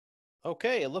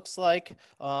Okay, it looks like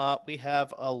we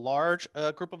have a large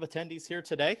group of attendees here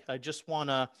today. I just want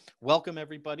to welcome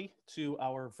everybody to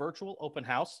our virtual open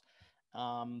house.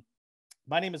 Um,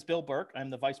 my name is Bill Burke. I'm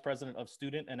the Vice President of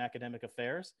Student and Academic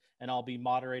Affairs, and I'll be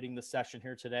moderating the session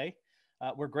here today.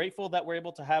 We're grateful that we're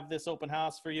able to have this open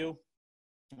house for you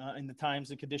in the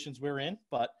times and conditions we're in.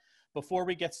 But before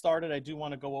we get started, I do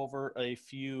want to go over a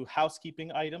few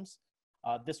housekeeping items.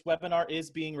 This webinar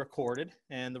is being recorded,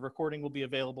 and the recording will be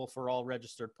available for all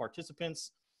registered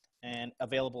participants and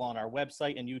available on our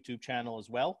website and YouTube channel as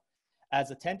well.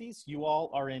 As attendees, you all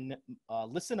are in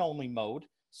listen-only mode,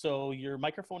 so your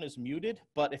microphone is muted,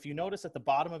 but if you notice at the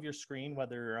bottom of your screen,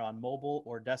 whether you're on mobile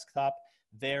or desktop,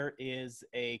 there is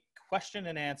a question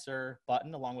and answer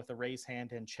button along with a raise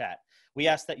hand and chat. We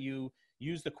ask that you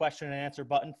use the question and answer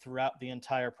button throughout the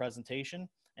entire presentation,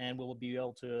 and we will be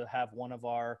able to have one of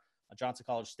our Johnson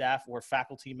College staff or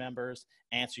faculty members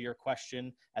answer your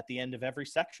question at the end of every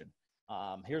section.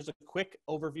 Here's a quick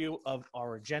overview of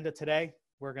our agenda today.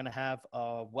 We're going to have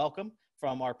a welcome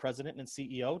from our president and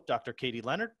CEO, Dr. Katie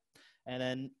Leonard, and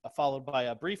then followed by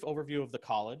a brief overview of the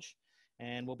college.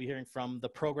 And we'll be hearing from the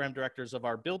program directors of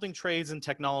our Building Trades and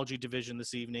Technology division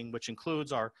this evening, which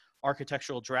includes our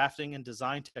Architectural Drafting and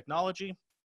Design Technology,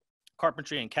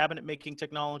 Carpentry and Cabinet Making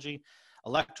Technology,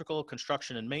 Electrical,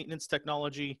 Construction and Maintenance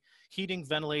Technology, Heating,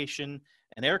 Ventilation,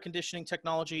 and Air Conditioning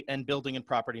Technology, and Building and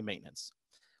Property Maintenance.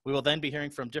 We will then be hearing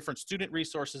from different student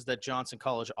resources that Johnson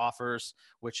College offers,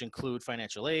 which include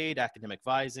financial aid, academic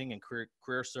advising, and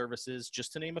career services,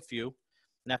 just to name a few.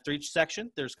 And after each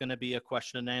section, there's going to be a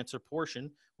question and answer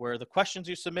portion where the questions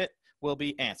you submit will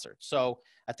be answered. So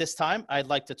at this time, I'd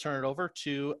like to turn it over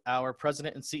to our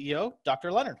president and CEO,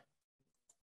 Dr. Leonard.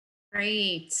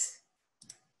 Great.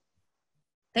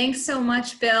 Thanks so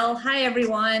much, Bill. Hi,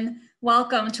 everyone.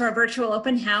 Welcome to our virtual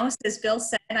open house. As Bill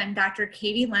said, I'm Dr.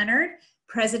 Katie Leonard,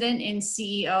 President and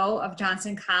CEO of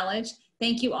Johnson College.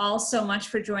 Thank you all so much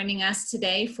for joining us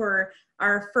today for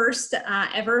our first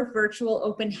ever virtual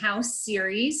open house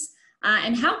series.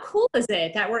 And how cool is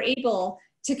it that we're able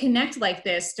to connect like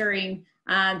this during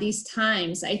these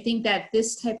times? I think that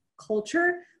this type of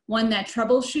culture, one that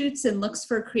troubleshoots and looks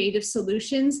for creative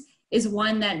solutions, is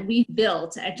one that we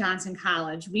built at Johnson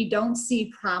College. We don't see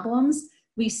problems,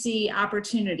 we see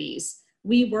opportunities.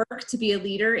 We work to be a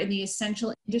leader in the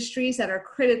essential industries that are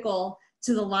critical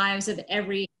to the lives of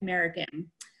every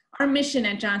American. Our mission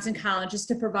at Johnson College is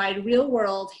to provide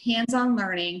real-world, hands-on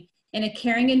learning in a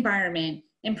caring environment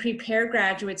and prepare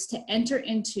graduates to enter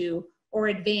into or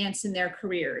advance in their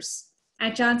careers.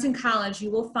 At Johnson College,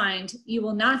 you will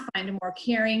not find a more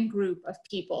caring group of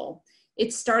people.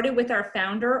 It started with our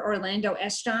founder, Orlando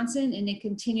S. Johnson, and it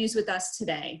continues with us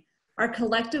today. Our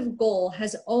collective goal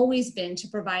has always been to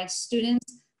provide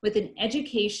students with an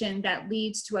education that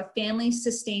leads to a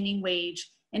family-sustaining wage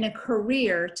and a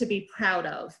career to be proud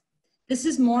of. This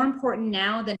is more important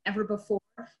now than ever before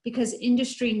because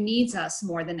industry needs us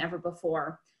more than ever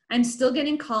before. I'm still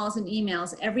getting calls and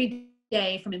emails every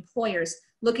day from employers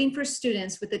looking for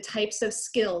students with the types of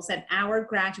skills that our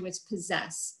graduates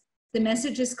possess. The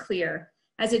message is clear.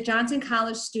 As a Johnson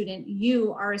College student,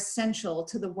 you are essential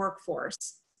to the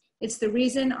workforce. It's the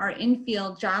reason our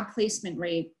in-field job placement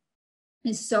rate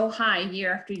is so high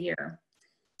year after year.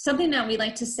 Something that we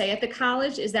like to say at the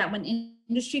college is that when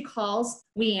industry calls,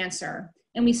 we answer,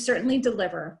 and we certainly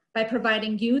deliver by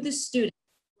providing you, the students,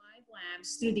 live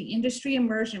labs through the Industry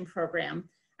Immersion Program,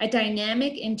 a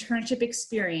dynamic internship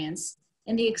experience,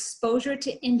 and the exposure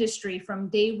to industry from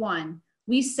day one.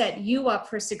 We set you up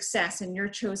for success in your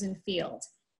chosen field,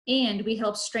 and we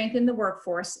help strengthen the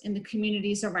workforce in the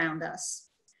communities around us.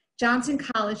 Johnson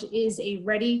College is a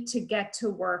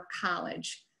ready-to-get-to-work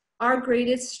college. Our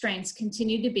greatest strengths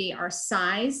continue to be our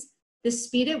size, the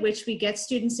speed at which we get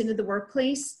students into the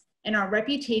workplace, and our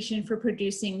reputation for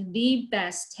producing the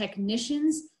best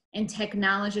technicians and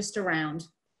technologists around.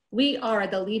 We are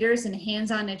the leaders in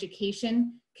hands-on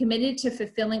education, committed to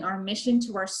fulfilling our mission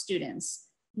to our students.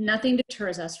 Nothing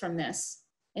deters us from this.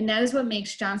 And that is what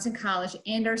makes Johnson College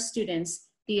and our students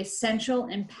the essential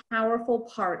and powerful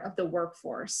part of the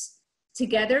workforce.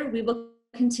 Together, we will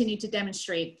continue to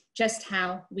demonstrate just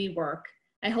how we work.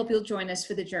 I hope you'll join us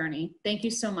for the journey. Thank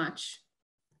you so much.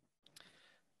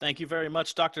 Thank you very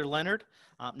much, Dr. Leonard.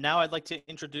 Now I'd like to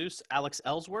introduce Alex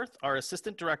Ellsworth, our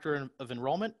Assistant Director of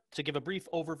Enrollment, to give a brief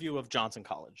overview of Johnson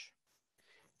College.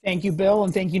 Thank you, Bill,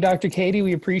 and thank you, Dr. Katie.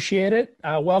 We appreciate it.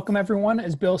 Welcome, everyone.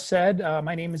 As Bill said,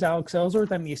 my name is Alex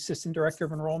Ellsworth. I'm the Assistant Director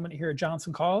of Enrollment here at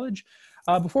Johnson College.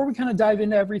 Before we kind of dive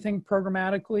into everything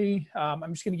programmatically,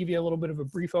 I'm just going to give you a little bit of a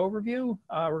brief overview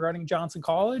regarding Johnson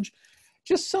College.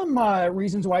 Just some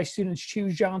reasons why students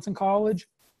choose Johnson College.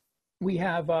 We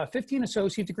have 15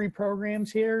 associate degree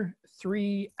programs here,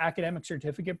 3 academic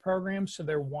certificate programs, so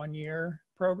they're 1-year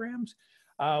programs.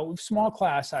 With small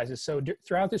class sizes. So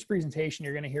throughout this presentation,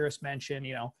 you're going to hear us mention,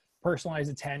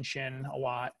 personalized attention a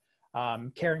lot,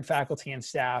 caring faculty and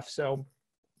staff. So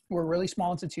we're a really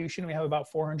small institution. We have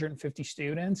about 450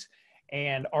 students,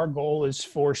 and our goal is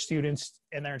for students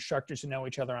and their instructors to know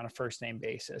each other on a first name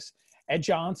basis. At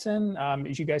Johnson,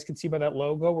 as you guys can see by that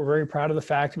logo, we're very proud of the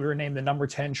fact we were named the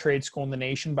 #10 trade school in the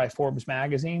nation by Forbes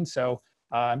magazine. So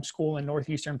school in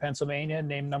Northeastern Pennsylvania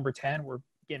named #10. We're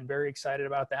getting very excited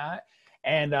about that.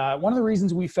 And one of the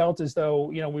reasons we felt as though,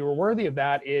 we were worthy of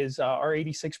that is our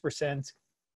 86%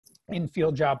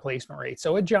 in-field job placement rate.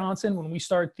 So at Johnson, when we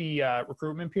start the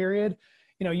recruitment period,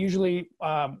 usually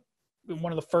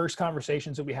one of the first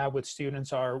conversations that we have with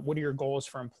students are, what are your goals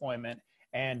for employment?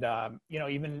 And,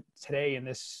 even today in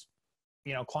this,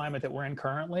 climate that we're in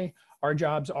currently, our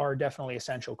jobs are definitely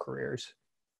essential careers.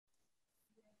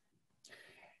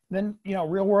 Then,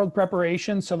 real world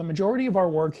preparation. So the majority of our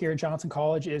work here at Johnson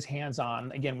College is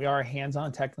hands-on. Again, we are a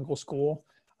hands-on technical school,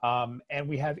 and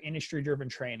we have industry-driven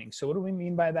training. So what do we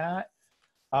mean by that?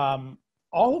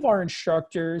 All of our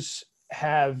instructors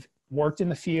have worked in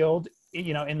the field,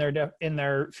 in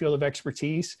their field of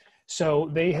expertise. So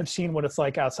they have seen what it's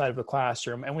like outside of the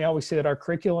classroom. And we always say that our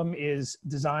curriculum is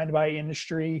designed by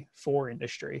industry for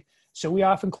industry. So we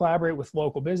often collaborate with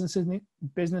local businesses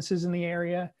in the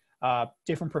area,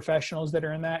 different professionals that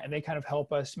are in that, and they kind of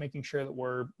help us making sure that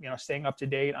we're, staying up to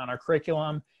date on our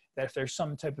curriculum, that if there's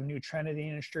some type of new trend in the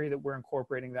industry, that we're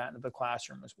incorporating that into the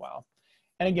classroom as well.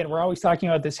 And again, we're always talking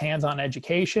about this hands-on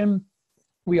education.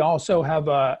 We also have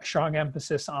a strong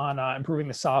emphasis on improving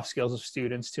the soft skills of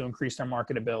students to increase their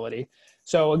marketability.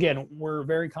 So again, we're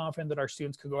very confident that our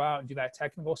students could go out and do that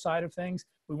technical side of things.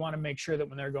 We want to make sure that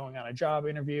when they're going on a job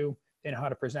interview, they know how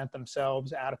to present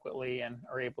themselves adequately and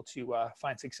are able to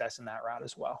find success in that route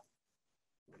as well.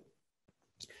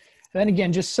 And then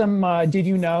again, just some did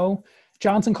you know,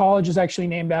 Johnson College is actually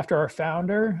named after our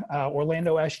founder,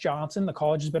 Orlando S. Johnson. The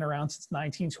college has been around since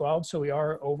 1912, so we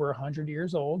are over 100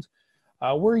 years old.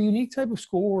 We're a unique type of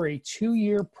school. We're a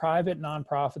 2-year private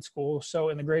nonprofit school. So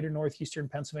in the greater Northeastern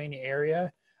Pennsylvania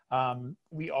area,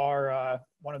 we are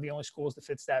one of the only schools that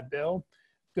fits that bill.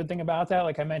 Good thing about that,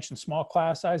 like I mentioned, small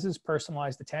class sizes,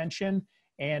 personalized attention.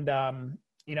 And,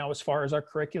 as far as our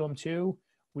curriculum too,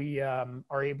 we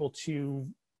are able to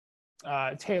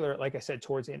tailor it, like I said,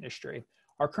 towards industry.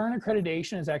 Our current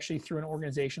accreditation is actually through an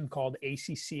organization called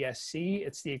ACCSC.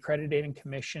 It's the Accrediting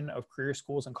Commission of Career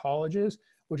Schools and Colleges,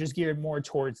 which is geared more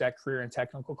towards that career and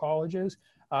technical colleges.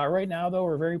 Right now, though,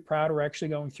 we're very proud. We're actually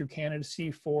going through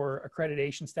candidacy for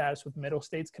accreditation status with Middle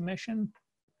States Commission.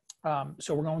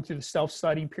 So we're going through the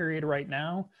self-study period right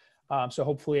now. So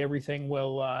hopefully everything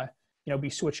will, be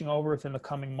switching over within the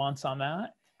coming months on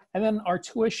that. And then our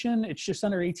tuition, it's just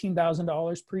under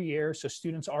 $18,000 per year. So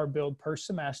students are billed per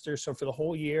semester. So for the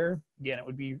whole year, again, it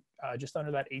would be just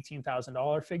under that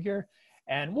 $18,000 figure.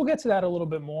 And we'll get to that a little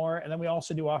bit more. And then we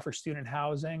also do offer student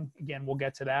housing. Again, we'll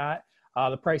get to that.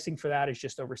 The pricing for that is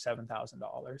just over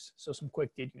 $7,000. So some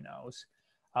quick did you knows.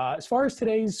 As far as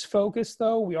today's focus,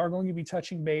 though, we are going to be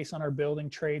touching base on our building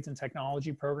trades and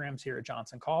technology programs here at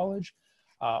Johnson College,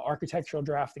 architectural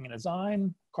drafting and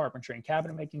design, carpentry and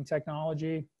cabinet making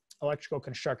technology, electrical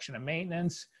construction and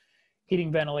maintenance,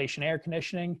 heating, ventilation, air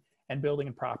conditioning, and building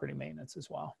and property maintenance as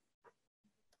well.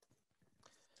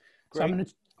 Great. So I'm going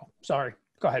to, sorry,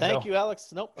 go ahead, Thank Bill. you,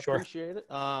 Alex. Nope, Sure. Appreciate it.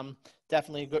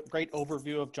 Definitely a good, great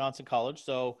overview of Johnson College.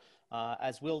 So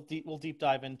as we'll deep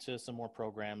dive into some more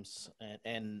programs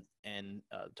and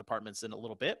departments in a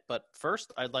little bit. But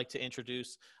first, I'd like to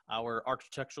introduce our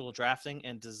Architectural Drafting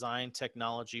and Design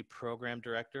Technology Program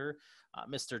Director,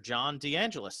 Mr. John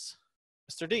DeAngelis.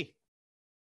 Mr. D.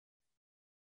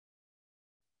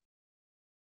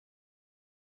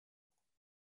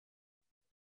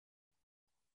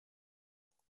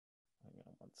 Hang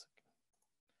on one second.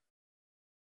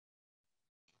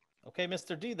 Okay,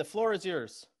 Mr. D, the floor is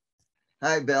yours.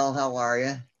 Hi, Bill. How are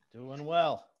you? Doing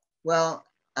well. Well,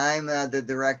 I'm the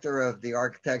director of the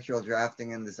Architectural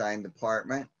Drafting and Design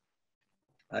Department.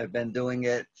 I've been doing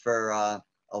it for a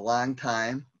long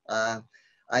time.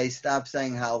 I stopped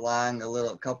saying how long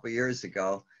a couple years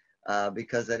ago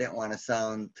because I didn't want to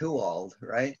sound too old,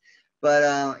 right? But,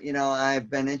 I've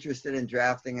been interested in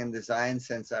drafting and design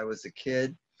since I was a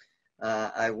kid.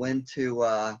 I went to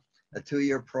a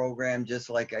 2-year program just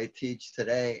like I teach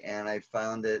today, and I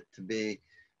found it to be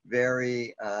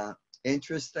very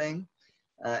interesting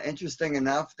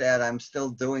enough that I'm still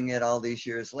doing it all these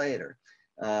years later.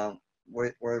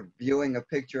 we're viewing a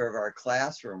picture of our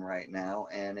classroom right now,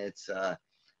 and it's a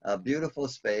beautiful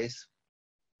space.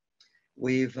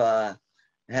 We've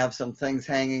have some things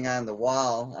hanging on the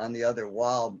wall, on the other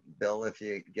wall, Bill, if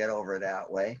you get over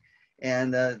that way.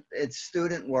 And it's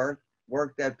student work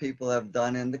that people have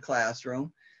done in the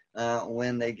classroom.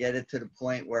 When they get it to the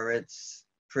point where it's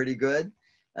pretty good,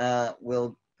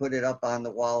 we'll put it up on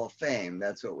the wall of fame.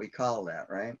 That's what we call that,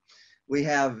 right? We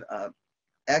have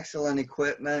excellent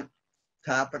equipment,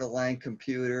 top of the line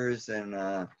computers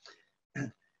and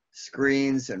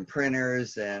screens and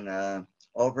printers and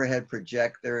overhead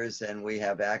projectors, and we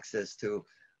have access to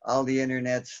all the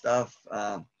internet stuff,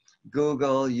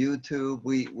 Google, YouTube.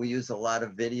 We use a lot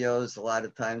of videos a lot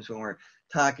of times when we're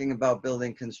talking about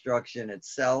building construction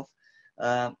itself.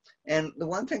 And the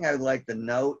one thing I would like to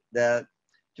note, that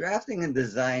drafting and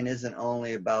design isn't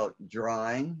only about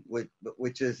drawing,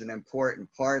 which is an important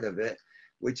part of it,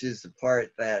 which is the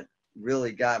part that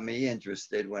really got me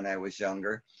interested when I was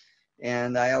younger.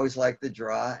 And I always liked to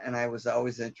draw, and I was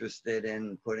always interested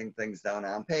in putting things down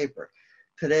on paper.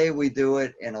 Today we do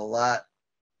it in a lot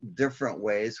different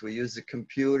ways. We use a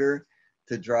computer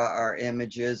to draw our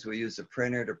images. We use a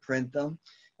printer to print them.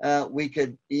 We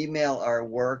could email our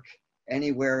work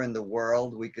anywhere in the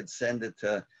world. We could send it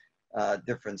to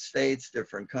different states,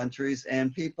 different countries,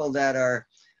 and people that are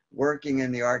working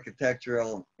in the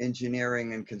architectural,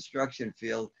 engineering, and construction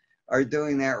field are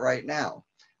doing that right now.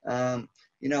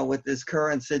 You know, with this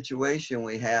current situation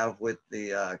we have with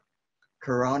the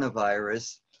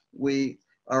coronavirus, we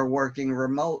are working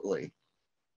remotely.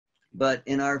 But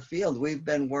in our field, we've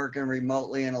been working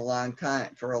remotely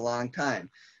for a long time.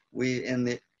 In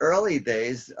the early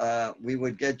days, we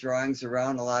would get drawings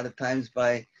around a lot of times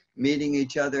by meeting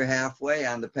each other halfway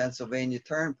on the Pennsylvania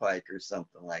Turnpike or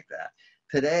something like that.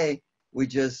 Today, we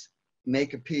just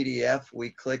make a PDF,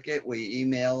 we click it, we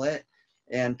email it,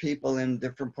 and people in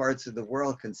different parts of the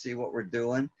world can see what we're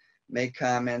doing, make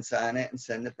comments on it, and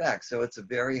send it back. So it's a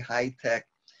very high-tech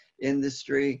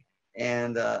industry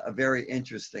and a very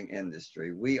interesting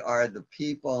industry. We are the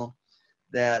people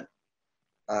that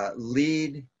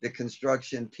lead the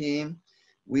construction team.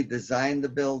 We design the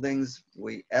buildings,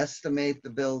 we estimate the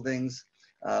buildings,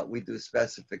 we do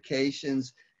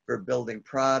specifications for building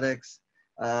products,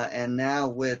 and now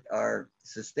with our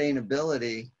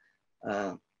sustainability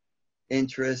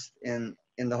interest in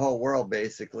the whole world,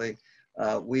 basically,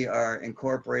 we are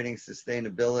incorporating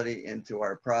sustainability into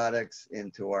our products,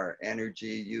 into our energy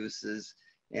uses,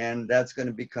 and that's going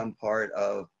to become part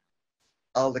of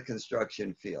all the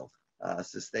construction field,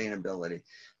 sustainability.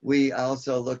 We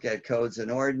also look at codes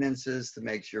and ordinances to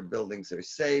make sure buildings are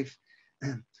safe.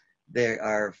 They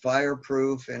are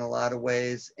fireproof in a lot of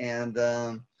ways, and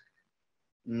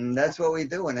that's what we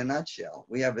do in a nutshell.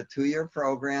 We have a 2-year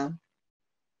program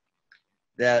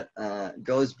that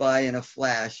goes by in a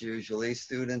flash. Usually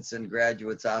students and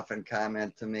graduates often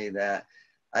comment to me that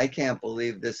I can't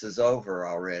believe this is over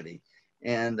already.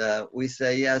 And we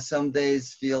say, yeah, some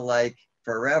days feel like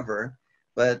forever,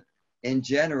 but in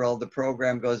general, the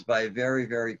program goes by very,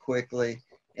 very quickly,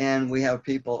 and we have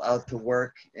people out to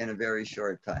work in a very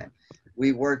short time.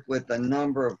 We work with a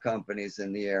number of companies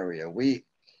in the area. We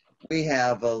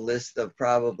have a list of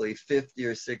probably 50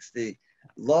 or 60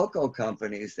 local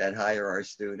companies that hire our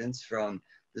students from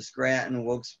the Scranton,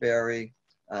 Wilkes-Barre,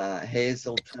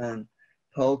 Hazleton,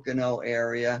 Pocono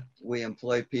area. We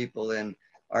employ people in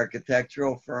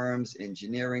architectural firms,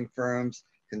 engineering firms,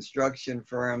 construction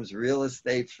firms, real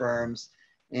estate firms,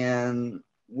 and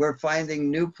we're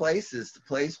finding new places to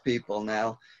place people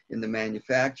now in the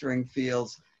manufacturing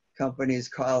fields. Companies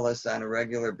call us on a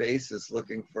regular basis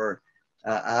looking for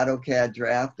AutoCAD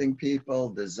drafting people,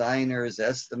 designers,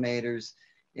 estimators,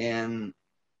 and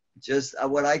just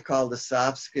what I call the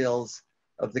soft skills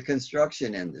of the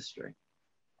construction industry.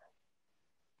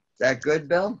 Is that good,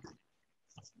 Bill?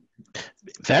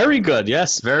 Very good.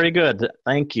 Yes, very good.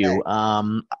 Thank you.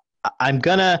 I'm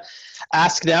going to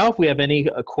ask now if we have any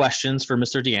questions for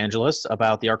Mr. DeAngelis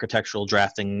about the Architectural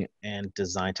Drafting and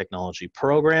Design Technology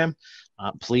Program.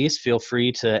 Please feel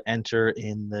free to enter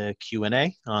in the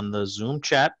Q&A on the Zoom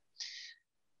chat.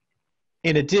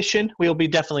 In addition, we'll be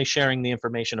definitely sharing the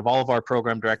information of all of our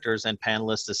program directors and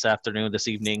panelists this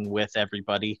evening with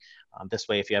everybody. This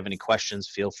way, if you have any questions,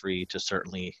 feel free to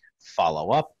certainly follow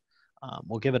up.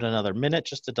 We'll give it another minute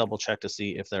just to double check to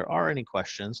see if there are any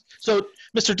questions. So,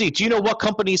 Mr. D, do you know what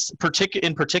companies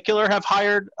in particular have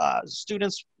hired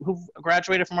students who've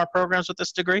graduated from our programs with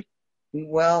this degree?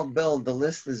 Well, Bill, the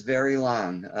list is very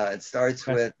long. It starts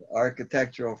with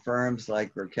architectural firms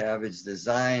like Berkavage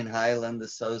Design, Highland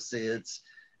Associates,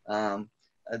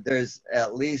 there's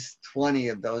at least 20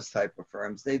 of those type of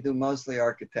firms. They do mostly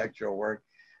architectural work.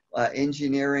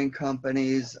 Engineering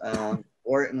companies,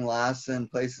 Borton Lawson,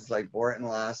 places like Borton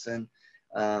Lawson,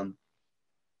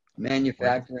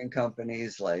 manufacturing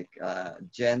companies like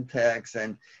Gentex.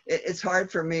 And it's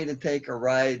hard for me to take a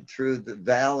ride through the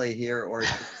valley here or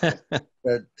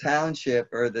the township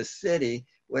or the city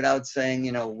without saying,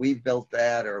 you know, we built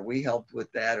that or we helped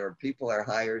with that or people are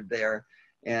hired there.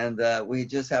 And we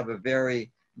just have a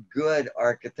very good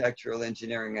architectural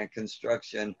engineering and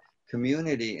construction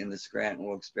community in the Scranton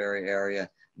Wilkes-Barre area.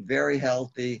 Very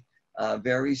healthy,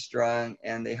 very strong,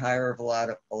 and they hire a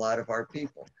lot of our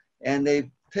people. And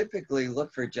they typically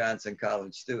look for Johnson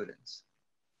College students.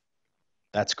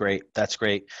 That's great. That's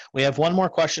great. We have one more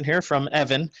question here from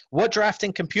Evan. What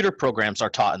drafting computer programs are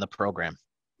taught in the program?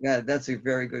 Yeah, that's a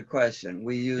very good question.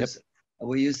 We use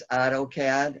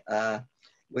AutoCAD,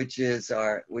 which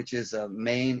is a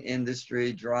main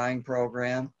industry drawing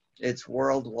program. It's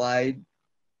worldwide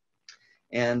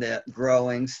and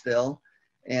growing still.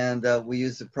 And we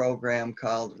use a program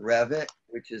called Revit,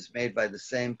 which is made by the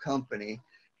same company.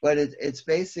 But it's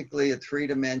basically a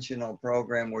three-dimensional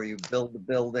program where you build the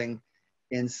building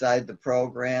inside the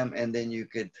program, and then you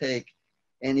could take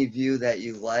any view that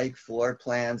you like, floor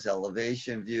plans,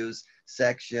 elevation views,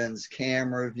 sections,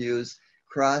 camera views,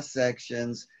 cross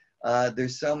sections.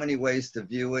 There's so many ways to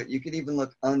view it. You could even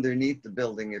look underneath the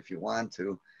building if you want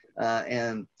to.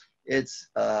 And it's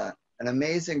an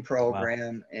amazing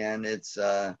program. Wow. And it's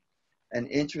an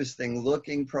interesting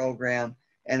looking program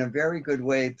and a very good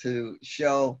way to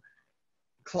show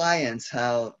clients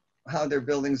how their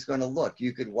building's going to look.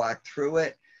 You could walk through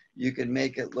it. You could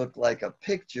make it look like a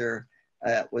picture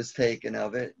was taken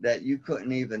of it that you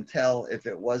couldn't even tell if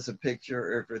it was a picture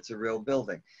or if it's a real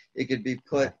building. It could be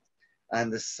put on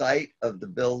the site of the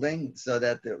building so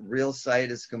that the real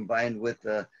site is combined with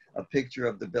a picture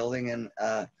of the building,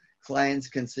 and clients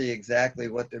can see exactly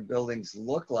what their buildings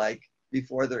look like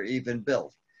before they're even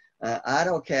built.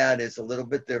 AutoCAD is a little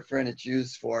bit different. It's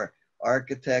used for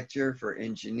architecture, for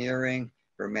engineering,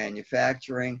 for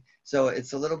manufacturing. So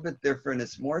it's a little bit different.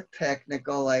 It's more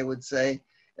technical, I would say,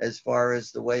 as far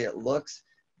as the way it looks,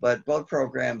 but both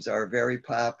programs are very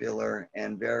popular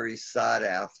and very sought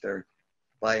after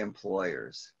by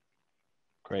employers.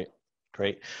 Great,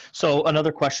 great. So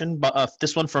another question, but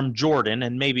this one from Jordan,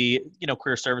 and maybe, you know,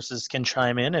 Career Services can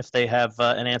chime in if they have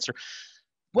an answer.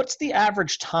 What's the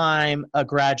average time a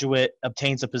graduate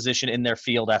obtains a position in their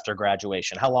field after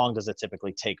graduation? How long does it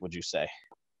typically take, would you say?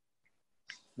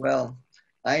 Well,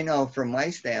 I know from my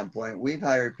standpoint, we've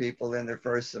hired people in their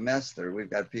first semester. We've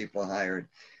got people hired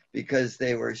because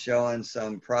they were showing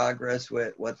some progress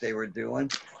with what they were doing.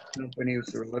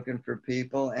 Companies were looking for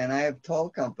people. And I have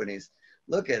told companies,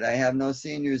 look, I have no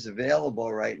seniors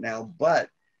available right now, but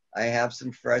I have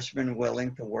some freshmen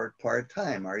willing to work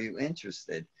part-time. Are you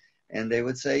interested? And they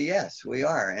would say, yes, we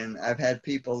are. And I've had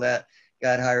people that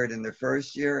got hired in their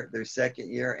first year, their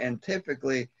second year, and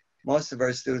typically most of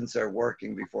our students are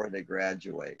working before they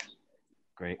graduate.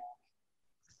 Great.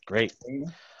 Great.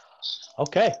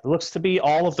 Okay, it looks to be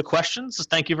all of the questions.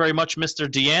 Thank you very much, Mr.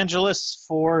 DeAngelis,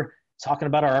 for talking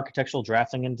about our architectural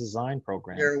drafting and design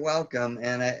program. You're welcome.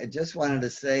 And I just wanted to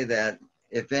say that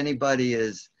if anybody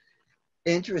is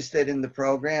interested in the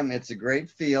program, it's a great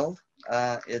field.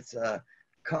 It's a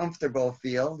comfortable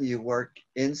field. You work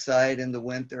inside in the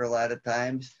winter a lot of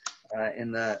times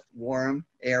in the warm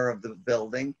air of the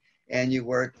building, and you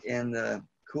work in the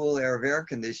cool air of air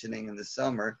conditioning in the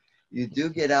summer. You do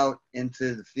get out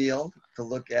into the field to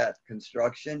look at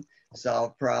construction,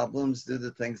 solve problems, do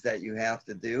the things that you have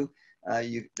to do.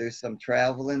 There's some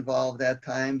travel involved at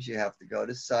times. You have to go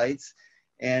to sites,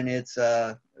 and it's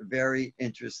a very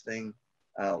interesting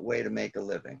way to make a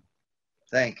living.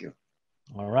 Thank you.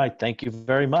 All right, thank you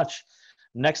very much.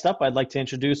 Next up, I'd like to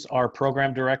introduce our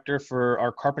program director for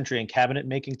our Carpentry and Cabinet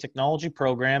Making Technology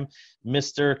program,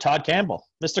 Mr. Todd Campbell.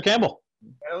 Mr. Campbell.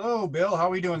 Hello, Bill. How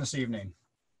are we doing this evening?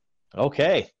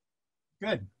 Okay.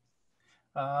 Good.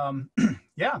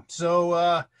 Yeah,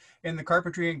 so in the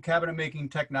Carpentry and Cabinet Making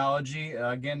Technology,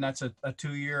 again, that's a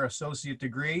 2-year associate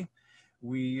degree.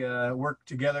 We work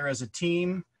together as a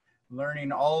team,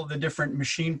 learning all of the different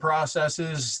machine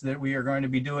processes that we are going to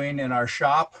be doing in our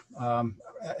shop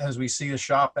as we see the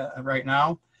shop right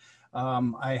now.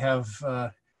 I'm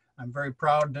very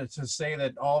proud to say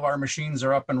that all of our machines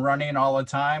are up and running all the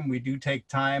time. We do take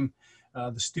time,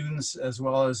 the students as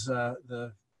well as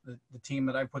the team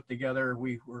that I put together,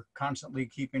 we're constantly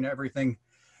keeping everything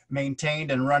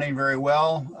maintained and running very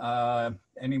well.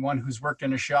 Anyone who's worked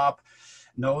in a shop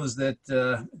knows that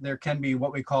there can be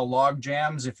what we call log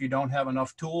jams if you don't have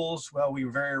enough tools. Well, we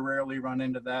very rarely run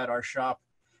into that. Our shop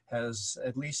has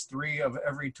at least 3 of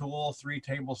every tool, 3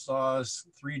 table saws,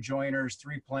 3 joiners,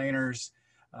 3 planers.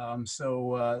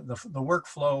 So the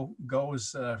workflow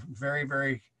goes very,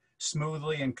 very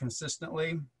smoothly and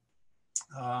consistently.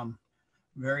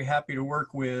 Very happy to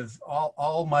work with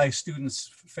all my students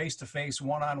face-to-face,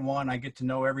 one-on-one. I get to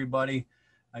know everybody.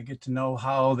 I get to know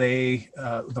how they,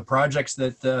 the projects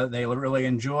that they really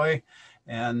enjoy.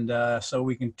 And so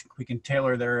we can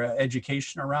tailor their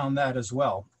education around that as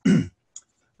well.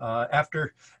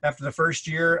 After the first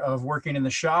year of working in the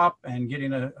shop and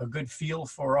getting a good feel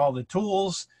for all the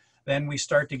tools, then we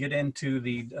start to get into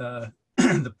the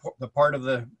part of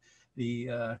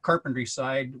the carpentry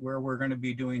side where we're going to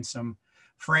be doing some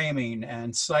framing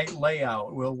and site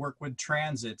layout. We'll work with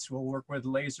transits. We'll work with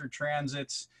laser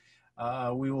transits.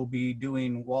 We will be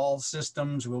doing wall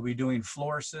systems. We'll be doing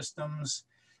floor systems.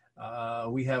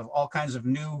 We have all kinds of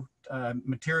new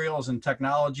materials and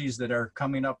technologies that are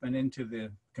coming up and into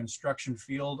the construction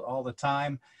field all the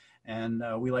time. And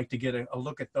we like to get a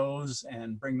look at those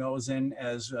and bring those in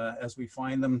as we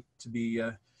find them to be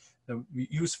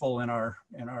useful in our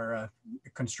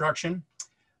construction.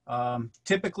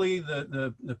 Typically,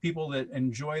 the people that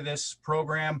enjoy this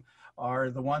program are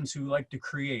the ones who like to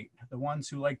create, the ones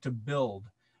who like to build.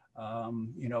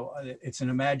 You know, it's an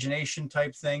imagination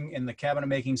type thing in the cabinet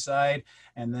making side,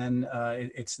 and then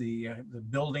it's the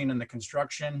building and the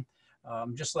construction.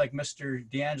 Just like Mr.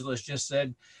 DeAngelis just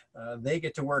said, they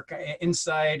get to work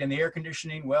inside in the air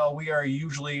conditioning. Well, we are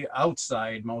usually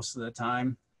outside most of the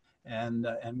time, and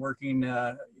working,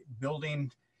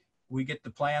 building. We get the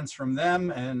plans from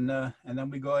them, and then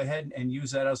we go ahead and use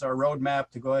that as our roadmap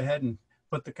to go ahead and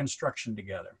put the construction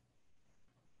together.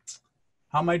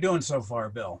 How am I doing so far,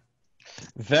 Bill?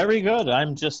 Very good.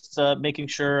 I'm just making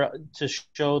sure to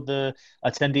show the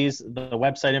attendees the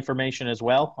website information as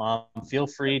well. Feel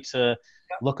free to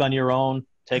look on your own,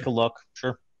 take a look.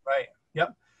 Sure. Right.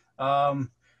 Yep.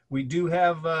 We do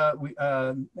have,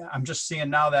 I'm just seeing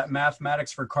now that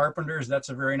Mathematics for Carpenters. That's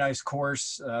a very nice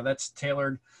course. That's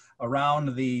tailored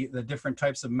around the different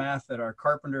types of math that our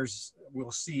carpenters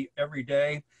will see every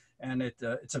day. And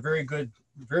it's a very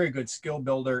good skill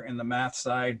builder in the math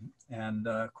side. And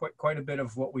quite a bit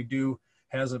of what we do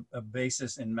has a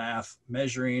basis in math,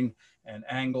 measuring and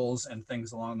angles and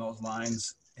things along those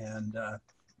lines. And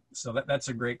so that's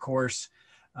a great course.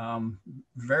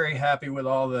 Very happy with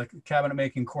all the cabinet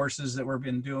making courses that we've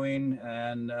been doing.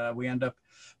 And we end up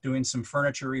doing some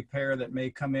furniture repair that may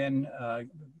come in.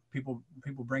 People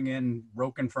bring in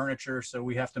broken furniture, so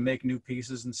we have to make new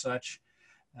pieces and such.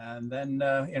 And then,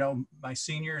 you know, my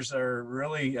seniors are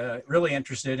really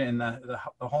interested in the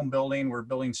home building. We're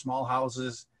building small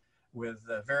houses with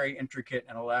very intricate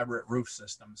and elaborate roof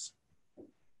systems.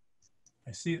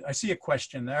 I see a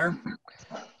question there.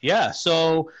 Yeah.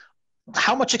 So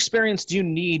how much experience do you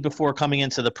need before coming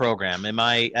into the program? Am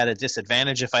I at a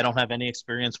disadvantage if I don't have any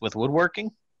experience with woodworking?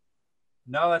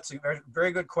 No, that's a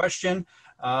very good question.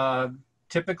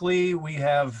 Typically, we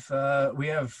have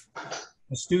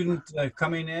a student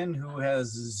coming in who has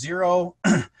zero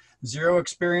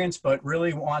experience, but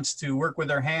really wants to work with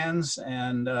their hands,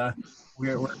 and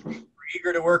we're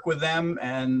eager to work with them.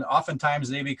 And oftentimes,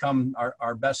 they become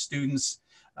our best students.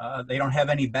 They don't have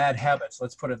any bad habits.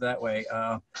 Let's put it that way.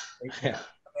 They come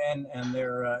in and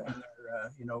they're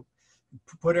you know,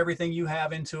 put everything you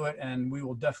have into it, and we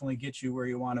will definitely get you where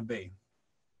you want to be.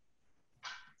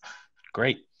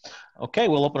 Great. Okay,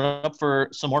 we'll open it up for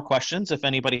some more questions if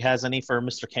anybody has any for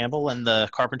Mr. Campbell and the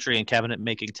Carpentry and Cabinet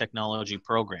Making Technology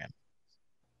Program.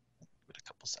 Give it a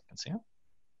couple seconds here.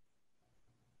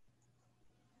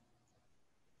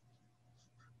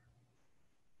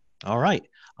 All right.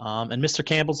 And Mr.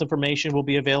 Campbell's information will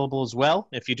be available as well.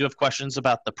 If you do have questions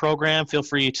about the program, feel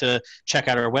free to check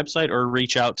out our website or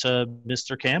reach out to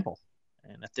Mr. Campbell.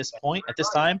 And at this point, at this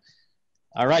time,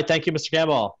 all right, thank you, Mr.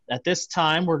 Campbell. At this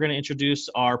time, we're going to introduce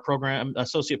our program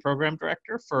associate program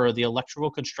director for the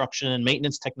Electrical Construction and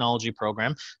Maintenance Technology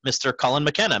Program, Mr. Cullen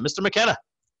McKenna. Mr. McKenna.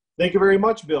 Thank you very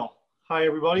much, Bill. Hi,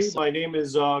 everybody. My name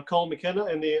is Cullen McKenna,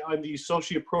 and I'm the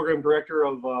associate program director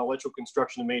of Electrical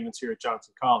Construction and Maintenance here at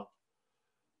Johnson College.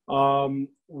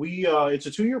 It's a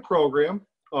 2-year program.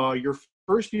 Your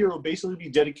first year will basically be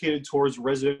dedicated towards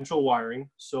residential wiring.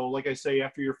 So like I say,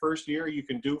 after your first year, you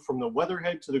can do from the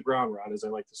weatherhead to the ground rod, as I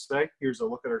like to say. Here's a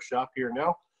look at our shop here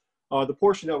now. The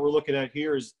portion that we're looking at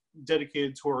here is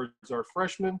dedicated towards our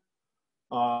freshmen.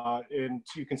 And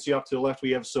you can see off to the left,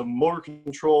 we have some motor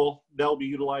control that'll be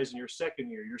utilized in your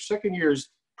second year. Your second year is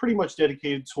pretty much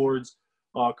dedicated towards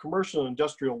Commercial and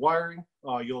industrial wiring,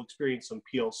 you'll experience some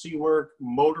PLC work,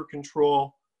 motor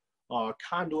control,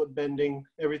 conduit bending,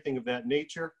 everything of that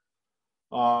nature.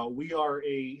 We are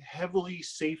a heavily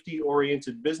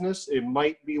safety-oriented business. It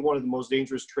might be one of the most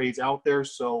dangerous trades out there,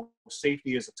 so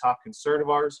safety is a top concern of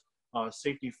ours.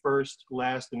 Safety first,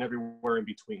 last, and everywhere in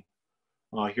between.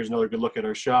 Here's another good look at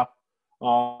our shop.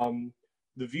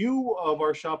 The view of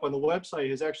our shop on the website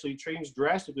has actually changed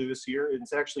drastically this year.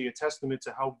 It's actually a testament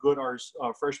to how good our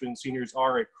freshmen and seniors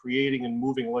are at creating and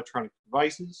moving electronic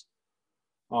devices.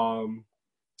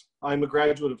 I'm a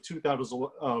graduate of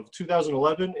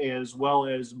 2011, as well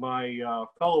as my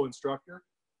fellow instructor.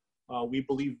 We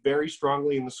believe very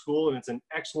strongly in the school, and it's an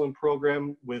excellent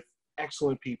program with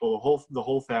excellent people, the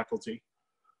whole faculty.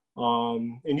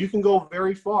 And you can go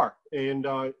very far, and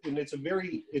it's a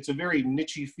very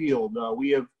niche field. We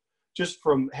have, just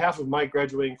from half of my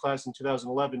graduating class in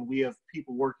 2011, we have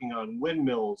people working on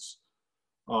windmills,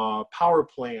 power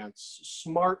plants,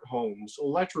 smart homes,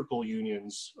 electrical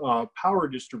unions, power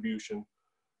distribution.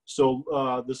 So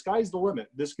the sky's the limit.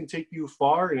 This can take you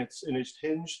far, and it's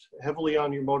hinged heavily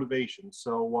on your motivation.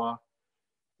 So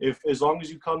as long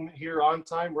as you come here on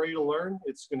time, ready to learn,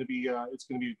 it's going to be a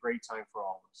great time for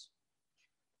all of us.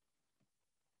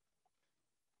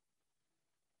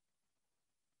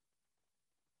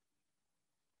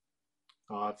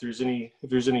 If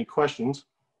there's any questions.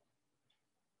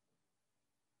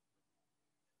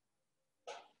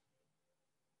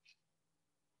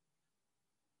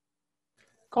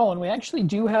 Colin, we actually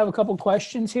do have a couple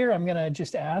questions here. I'm going to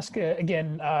just ask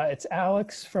again. It's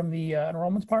Alex from the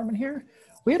enrollment department here.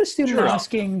 We had a student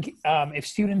asking if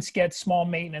students get small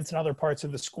maintenance in other parts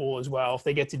of the school as well, if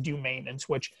they get to do maintenance,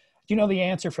 which, do you know the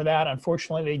answer for that?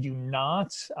 Unfortunately, they do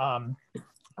not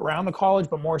around the college,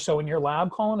 but more so in your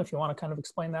lab, Colin, if you want to kind of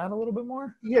explain that a little bit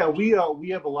more. Yeah, we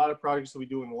have a lot of projects that we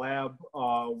do in the lab.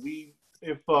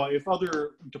 If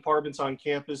other departments on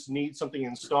campus need something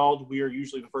installed, we are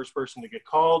usually the first person to get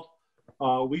called.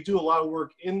 We do a lot of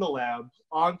work in the lab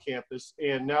on campus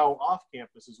and now off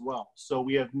campus as well. So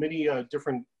we have many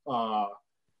different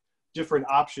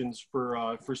options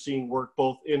for seeing work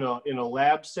both in a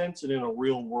lab sense and in a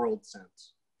real world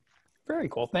sense. Very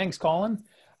cool. Thanks, Colin.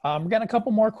 We've got a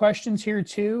couple more questions here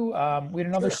too. We had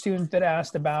another student that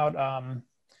asked about,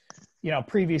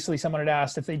 previously someone had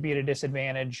asked if they'd be at a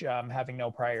disadvantage having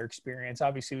no prior experience.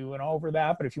 Obviously, we went over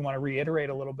that, but if you want to reiterate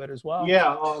a little bit as well.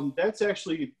 Yeah, that's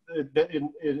actually,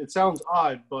 it sounds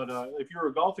odd, but if you're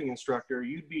a golfing instructor,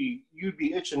 you'd be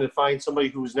itching to find somebody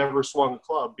who's never swung a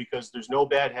club, because there's no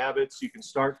bad habits. You can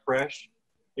start fresh.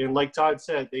 And like Todd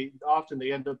said, they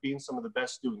end up being some of the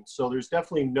best students. So there's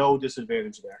definitely no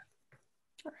disadvantage there.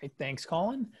 All right, thanks,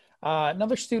 Colin.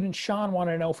 Another student, Sean,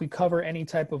 wanted to know if we cover any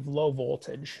type of low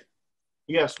voltage.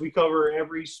 Yes, we cover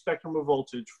every spectrum of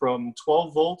voltage from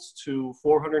 12 volts to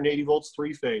 480 volts,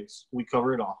 three-phase. We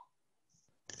cover it all.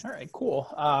 All right, cool.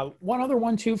 One other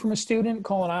one, too, from a student.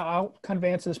 Colin, I'll kind of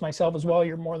answer this myself as well.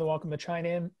 You're more than welcome to chime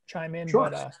in. Sure.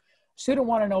 But student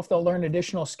want to know if they'll learn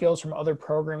additional skills from other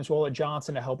programs while at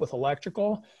Johnson to help with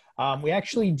electrical. We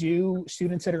actually do,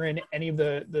 students that are in any of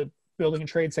the building and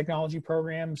trades technology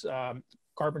programs,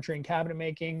 carpentry and cabinet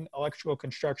making, electrical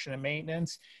construction and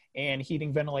maintenance, and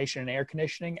heating, ventilation, and air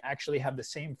conditioning actually have the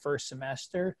same first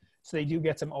semester. So they do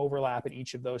get some overlap in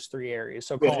each of those three areas.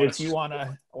 So Colin, if you want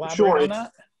to elaborate on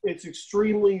that. It's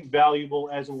extremely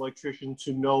valuable as an electrician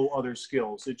to know other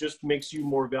skills. It just makes you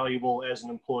more valuable as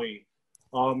an employee.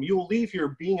 You will leave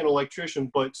here being an electrician,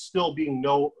 but still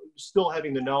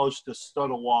having the knowledge to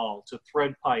stud a wall, to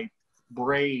thread pipe,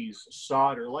 braze,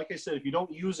 solder. Like I said, if you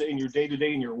don't use it in your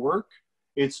day-to-day in your work,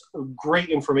 it's great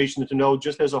information to know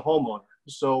just as a homeowner.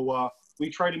 So we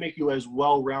try to make you as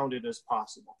well-rounded as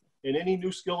possible. And any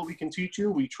new skill we can teach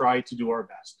you, we try to do our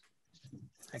best.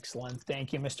 Excellent.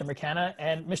 Thank you, Mr. McKenna.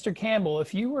 And Mr. Campbell,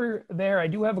 if you were there, I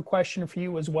do have a question for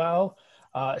you as well.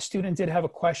 A student did have a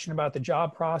question about the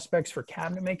job prospects for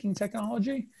cabinet making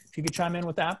technology. If you could chime in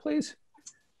with that, please.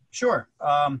 Sure.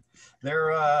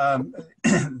 There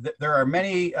are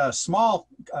many small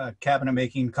cabinet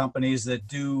making companies that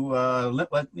do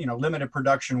limited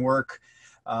production work,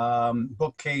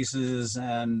 bookcases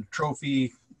and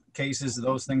trophy cases,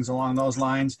 those things along those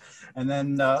lines. And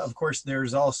then, of course,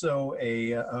 there's also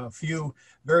a few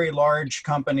very large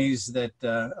companies that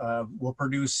will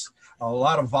produce a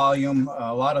lot of volume.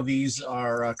 A lot of these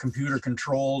are computer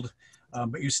controlled,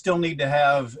 but you still need to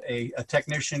have a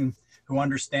technician who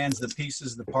understands the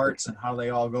pieces, the parts, and how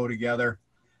they all go together.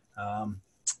 And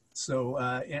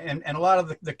a lot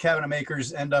of the cabinet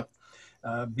makers end up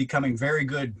becoming very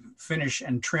good finish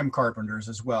and trim carpenters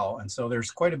as well. And so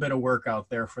there's quite a bit of work out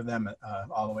there for them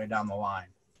all the way down the line.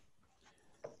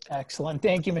 Excellent.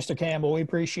 Thank you, Mr. Campbell. We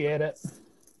appreciate it.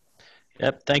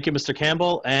 Yep. Thank you, Mr.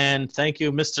 Campbell, and thank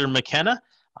you, Mr. McKenna.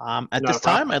 At this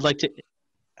time, I'd like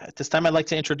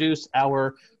to introduce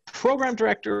our program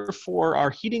director for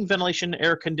our heating, ventilation,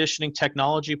 air conditioning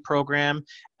technology program,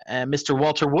 Mr.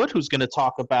 Walter Wood, who's going to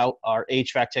talk about our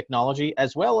HVAC technology,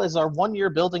 as well as our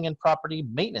one-year building and property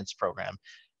maintenance program.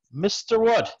 Mr.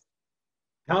 Wood.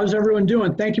 How's everyone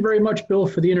doing? Thank you very much, Bill,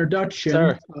 for the introduction.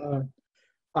 Sir.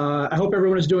 I hope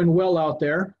everyone is doing well out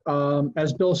there.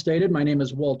 As Bill stated, my name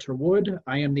is Walter Wood.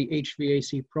 I am the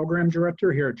HVAC program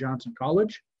director here at Johnson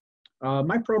College.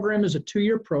 My program is a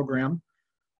 2-year program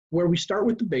where we start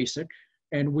with the basic,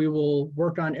 and we will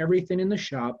work on everything in the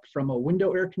shop from a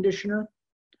window air conditioner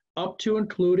up to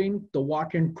including the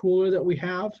walk-in cooler that we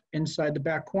have inside the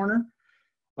back corner.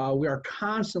 We are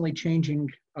constantly changing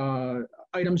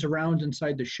items around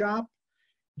inside the shop,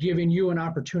 giving you an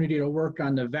opportunity to work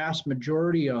on the vast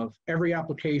majority of every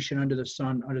application under the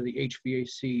sun under the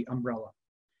HVAC umbrella.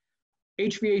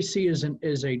 HVAC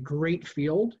is a great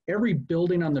field. Every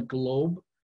building on the globe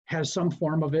has some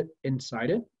form of it inside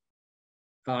it.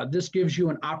 This gives you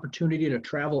an opportunity to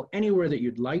travel anywhere that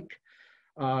you'd like.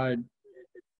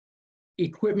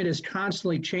 Equipment is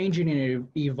constantly changing and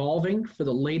evolving for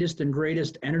the latest and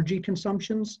greatest energy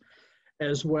consumptions,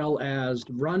 as well as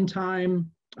runtime,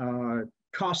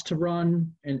 cost to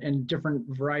run, and different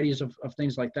varieties of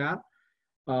things like that.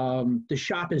 The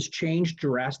shop has changed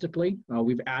drastically.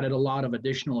 We've added a lot of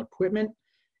additional equipment,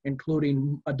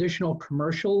 including additional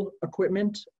commercial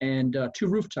equipment and 2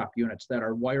 rooftop units that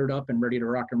are wired up and ready to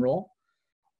rock and roll.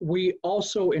 We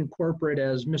also incorporate,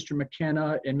 as Mr.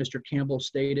 McKenna and Mr. Campbell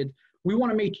stated, we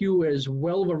want to make you as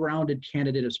well of a rounded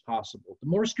candidate as possible. The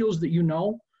more skills that you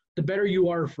know, the better you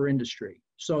are for industry.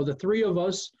 So the 3 of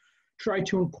us try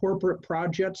to incorporate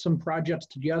some projects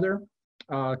together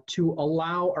to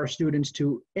allow our students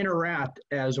to interact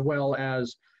as well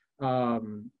as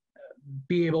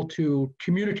be able to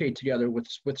communicate together with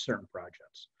certain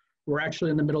projects. We're actually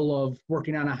in the middle of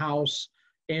working on a house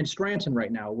in Scranton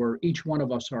right now, where each one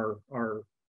of us are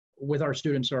with our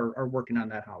students are working on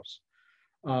that house.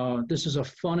 This is a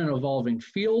fun and evolving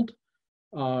field.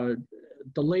 The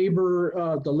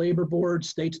labor board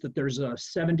states that there's a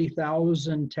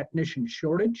 70,000 technician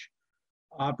shortage.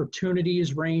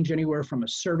 Opportunities range anywhere from a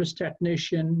service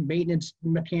technician, maintenance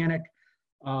mechanic,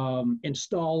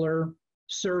 installer,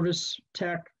 service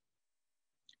tech.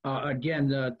 Again,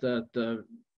 the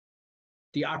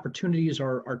opportunities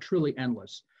are truly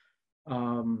endless.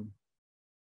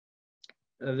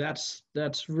 That's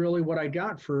really what I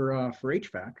got for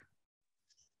HVAC.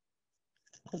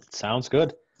 Sounds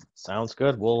good. Sounds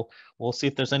good. We'll see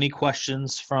if there's any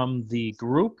questions from the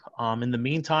group. In the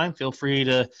meantime, feel free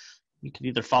you can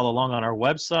either follow along on our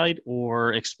website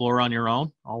or explore on your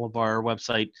own. All of our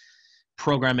website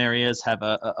program areas have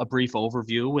a brief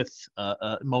overview with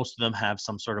most of them have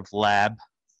some sort of lab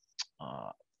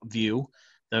view.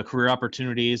 The career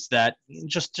opportunities that,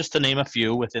 just to name a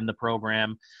few within the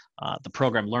program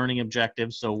learning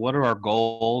objectives. So what are our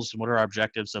goals? What are our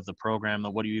objectives of the program?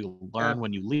 What do you learn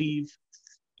when you leave?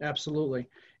 Absolutely.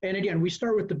 And again, we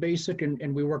start with the basic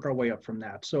and we work our way up from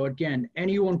that. So again,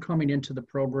 anyone coming into the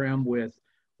program with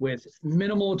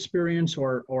minimal experience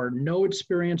or no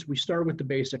experience, we start with the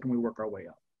basic and we work our way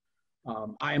up.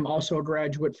 I am also a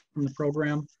graduate from the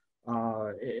program.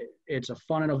 It's a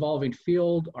fun and evolving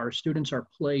field. Our students are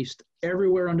placed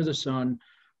everywhere under the sun.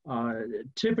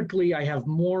 Typically, I have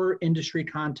more industry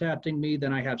contacting me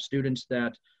than I have students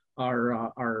that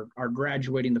are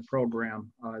graduating the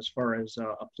program as far as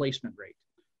a placement rate.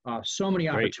 So many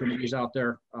opportunities out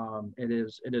there.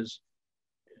 It's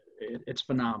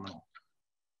phenomenal.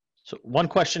 So one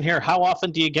question here, how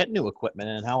often do you get new equipment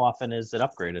and how often is it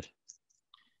upgraded?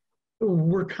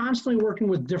 We're constantly working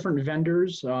with different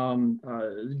vendors.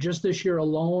 Just this year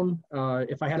alone,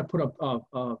 if I had to put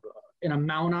an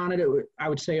amount on it, I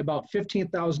would say about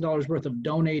 $15,000 worth of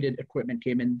donated equipment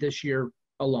came in this year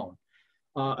alone.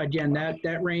 Again,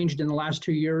 that ranged in the last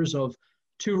 2 years of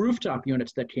 2 rooftop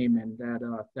units that came in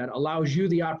that allows you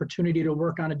the opportunity to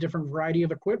work on a different variety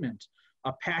of equipment.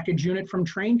 A package unit from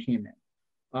Train came in.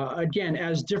 Again,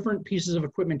 as different pieces of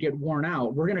equipment get worn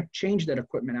out, we're going to change that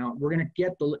equipment out. We're going to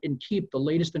get and keep the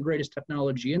latest and greatest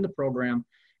technology in the program,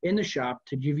 in the shop,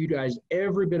 to give you guys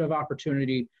every bit of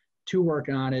opportunity to work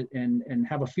on it and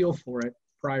have a feel for it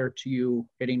prior to you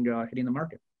hitting the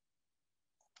market.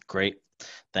 Great.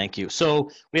 Thank you. So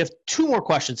we have two more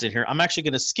questions in here. I'm actually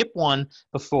going to skip one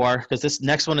before, because this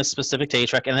next one is specific to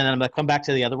HVAC, and then I'm going to come back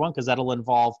to the other one because that'll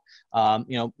involve,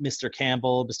 Mr.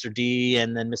 Campbell, Mr. D,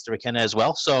 and then Mr. McKenna as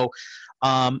well. So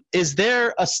is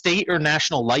there a state or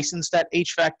national license that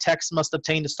HVAC techs must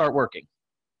obtain to start working?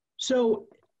 So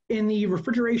in the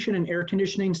refrigeration and air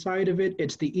conditioning side of it,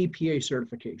 it's the EPA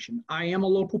certification. I am a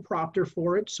local proctor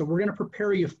for it, so we're going to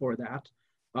prepare you for that.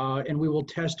 And we will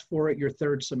test for it your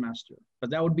third semester. But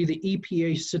that would be the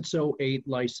EPA 608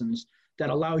 license that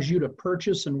allows you to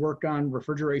purchase and work on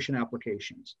refrigeration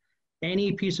applications.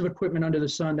 Any piece of equipment under the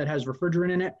sun that has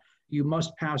refrigerant in it, you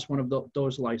must pass one of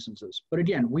those licenses. But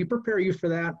again, we prepare you for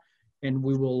that, and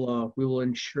we will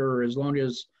ensure, as long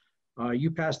as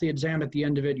you pass the exam at the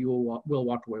end of it, will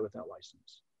walk away with that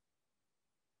license.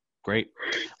 Great.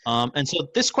 And so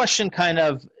this question kind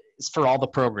of is for all the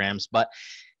programs,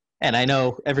 and I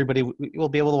know everybody will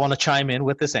be able to want to chime in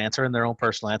with this answer and their own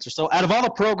personal answer. So out of all the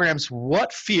programs,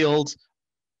 what field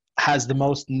has the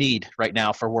most need right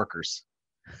now for workers?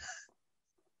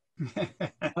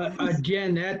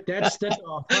 Again, that's a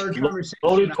hard conversation.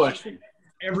 Loaded question.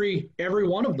 Every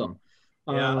one of them.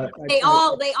 Yeah. They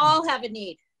all have a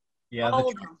need. Yeah, All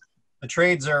of them. the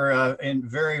trades are in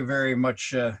very, very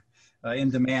much in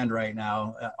demand right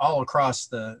now, all across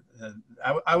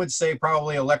I would say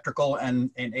probably electrical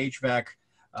and HVAC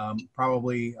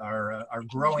probably are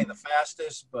growing the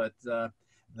fastest, but the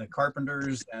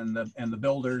carpenters and the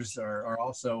builders are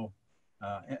also.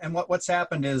 And what's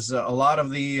happened is a lot of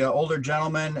the older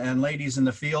gentlemen and ladies in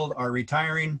the field are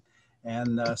retiring,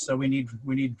 and so we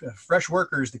need fresh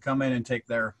workers to come in and take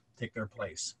their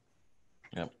place.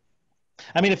 Yep.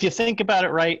 I mean, if you think about it,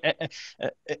 right,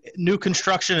 new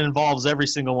construction involves every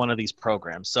single one of these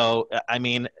programs. So, I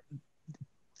mean,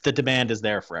 the demand is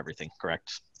there for everything,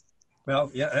 correct? Well,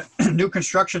 yeah, new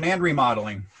construction and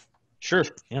remodeling. Sure,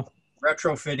 yeah.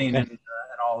 Retrofitting and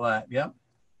all that, yeah.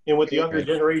 And with the younger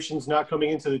generations not coming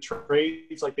into the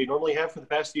trades like they normally have for the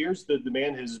past years, the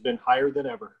demand has been higher than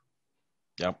ever.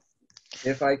 Yep.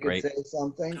 If I could say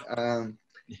something,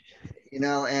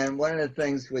 and one of the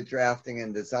things with drafting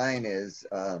and design is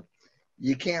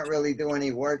you can't really do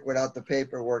any work without the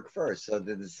paperwork first. So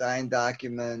the design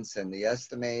documents and the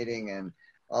estimating and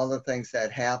all the things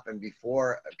that happen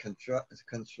before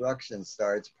construction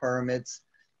starts, permits,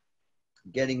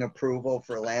 getting approval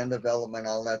for land development,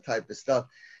 all that type of stuff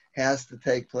has to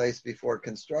take place before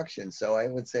construction. So I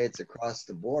would say it's across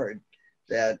the board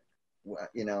that,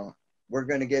 we're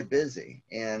going to get busy.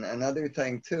 And another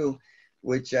thing too,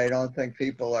 which I don't think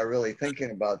people are really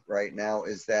thinking about right now,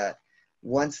 is that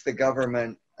once the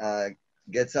government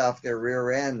gets off their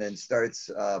rear end and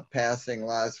starts passing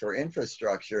laws for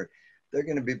infrastructure, they're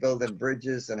going to be building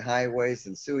bridges and highways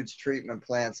and sewage treatment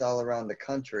plants all around the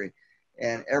country,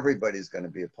 and everybody's going to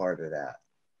be a part of that.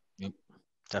 Yep,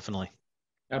 definitely.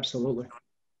 Absolutely.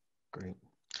 Great.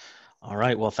 All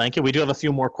right. Well, thank you. We do have a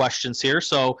few more questions here.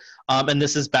 So, and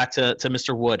this is back to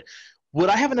Mr. Wood. Would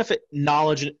I have enough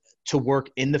knowledge to work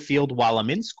in the field while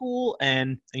I'm in school?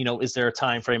 And, is there a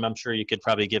time frame? I'm sure you could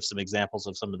probably give some examples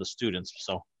of some of the students.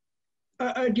 So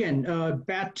again,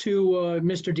 back to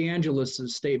Mr. DeAngelis'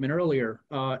 statement earlier,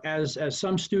 as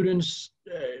some students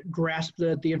grasp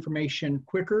the information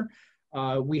quicker,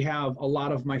 we have a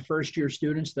lot of my first year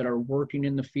students that are working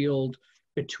in the field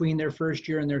between their first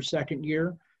year and their second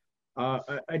year.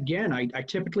 Again, I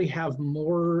typically have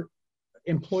more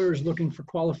employers looking for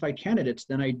qualified candidates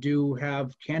than I do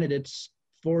have candidates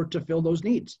to fill those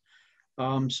needs.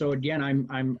 So again,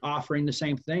 I'm offering the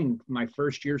same thing. My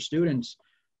first year students,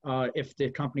 if the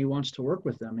company wants to work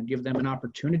with them and give them an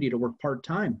opportunity to work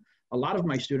part-time. A lot of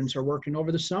my students are working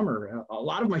over the summer. A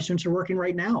lot of my students are working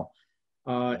right now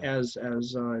as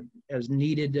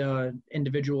needed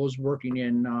individuals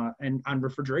working on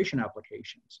refrigeration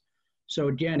applications. So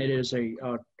again, it is a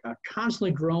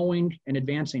constantly growing and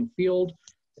advancing field.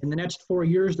 In the next 4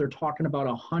 years, they're talking about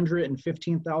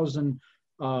 115,000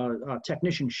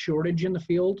 technician shortage in the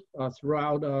field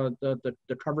throughout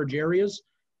the coverage areas.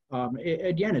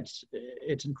 Again,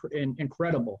 it's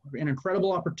incredible, an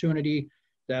incredible opportunity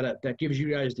that gives you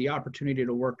guys the opportunity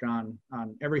to work on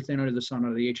everything under the sun,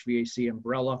 under the HVAC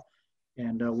umbrella,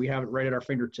 and we have it right at our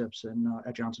fingertips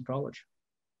at Johnson College.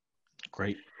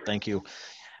 Great, thank you.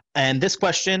 And this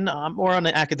question, more on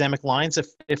the academic lines,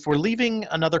 if we're leaving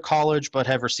another college but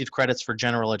have received credits for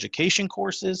general education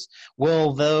courses,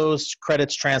 will those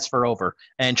credits transfer over?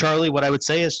 And Charlie, what I would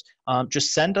say is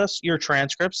just send us your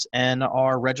transcripts and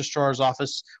our registrar's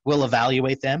office will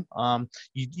evaluate them.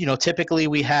 Typically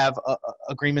we have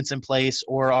agreements in place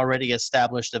or already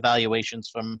established evaluations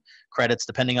from credits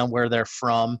depending on where they're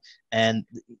from. And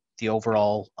the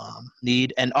overall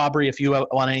need. And Aubrey, if you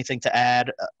want anything to add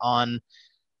on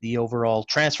the overall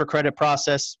transfer credit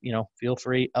process, feel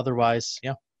free. Otherwise,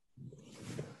 yeah.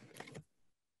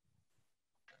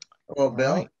 Well,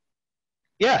 Bill? Right.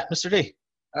 Yeah, Mr. D.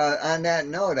 On that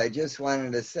note, I just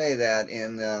wanted to say that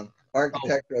in the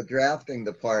architectural drafting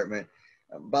department,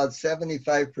 about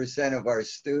 75% of our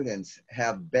students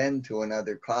have been to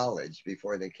another college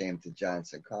before they came to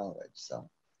Johnson College. So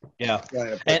yeah,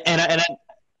 and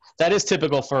that is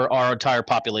typical for our entire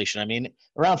population. I mean,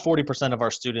 around 40% of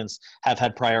our students have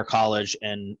had prior college,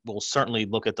 and we'll certainly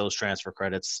look at those transfer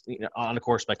credits on a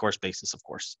course-by-course basis, of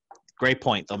course. Great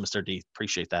point, though, Mr. D.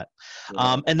 Appreciate that.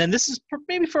 Yeah. And then this is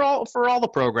maybe for all the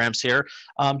programs here.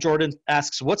 Jordan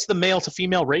asks, what's the male to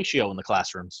female ratio in the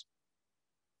classrooms?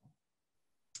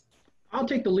 I'll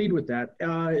take the lead with that.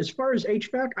 As far as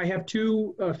HVAC, I have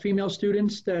two female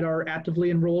students that are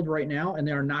actively enrolled right now, and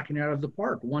they are knocking it out of the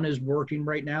park. One is working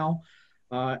right now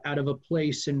out of a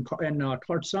place in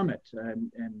Clark Summit.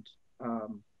 And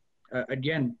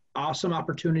again, awesome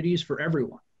opportunities for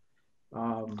everyone.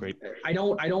 Great. I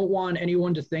don't want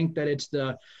anyone to think that it's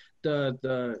the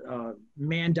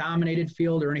man-dominated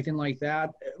field or anything like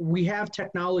that. We have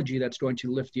technology that's going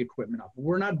to lift the equipment up.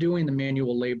 We're not doing the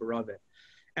manual labor of it.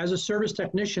 As a service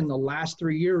technician, the last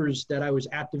 3 years that I was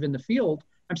active in the field,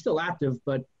 I'm still active,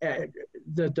 but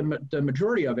the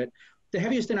majority of it, the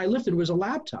heaviest thing I lifted was a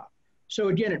laptop. So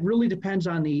again, it really depends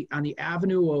on the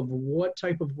avenue of what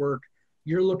type of work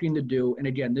you're looking to do. And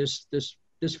again, this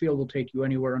field will take you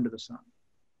anywhere under the sun.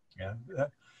 Yeah,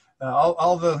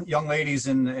 all the young ladies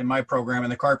in my program, in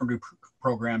the carpentry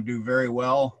program, do very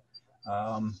well.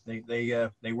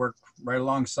 They work right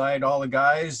alongside all the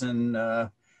guys, and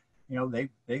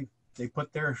they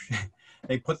put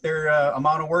their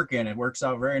amount of work in. It works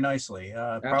out very nicely.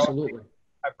 Absolutely.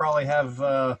 I probably have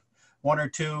one or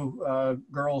two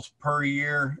girls per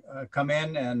year come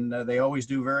in, and they always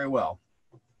do very well.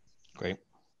 Great.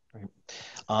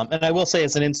 And I will say,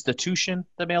 as an institution,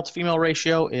 the male to female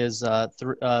ratio is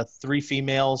 3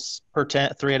 females per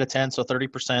 3 out of 10, so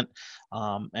 30%.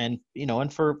 And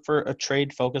for a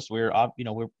trade focus, we're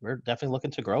definitely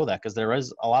looking to grow that, because there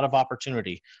is a lot of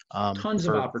opportunity. Tons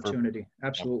of opportunity.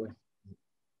 Absolutely.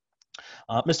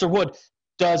 Mr. Wood,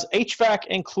 does HVAC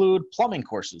include plumbing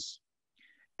courses?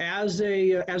 As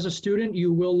a student,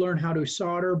 you will learn how to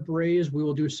solder, braze. We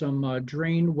will do some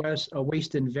drain,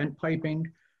 waste and vent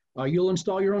piping. You'll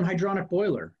install your own hydronic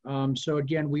boiler. So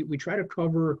again, we try to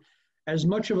cover as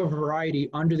much of a variety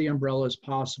under the umbrella as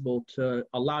possible to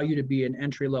allow you to be an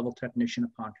entry-level technician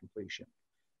upon completion.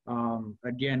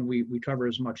 Again, we cover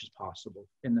as much as possible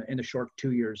in the short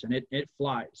 2 years, and it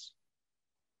flies.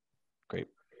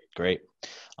 Great.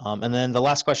 And then the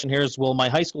last question here is, will my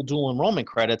high school dual enrollment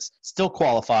credits still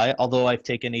qualify, although I've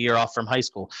taken a year off from high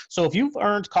school? So if you've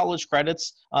earned college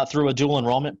credits through a dual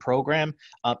enrollment program,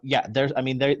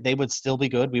 they would still be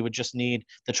good. We would just need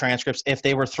the transcripts. If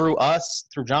they were through us,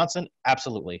 through Johnson,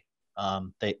 absolutely.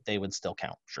 They would still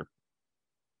count, sure.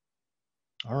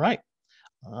 All right.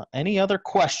 Any other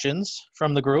questions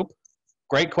from the group?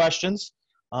 Great questions.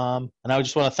 And I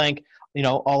just want to thank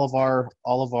all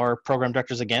of our program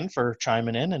directors again for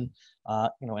chiming in and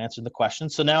answering the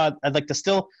questions. So now I'd like to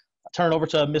still turn it over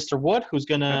to Mr. Wood, who's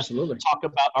going to talk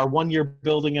about our 1-year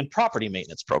building and property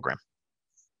maintenance program.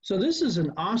 So this is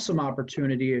an awesome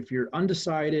opportunity if you're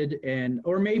undecided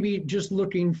or maybe just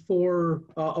looking for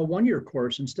a 1-year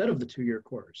course instead of the 2-year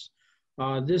course.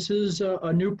 This is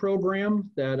a new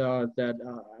program that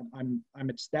I'm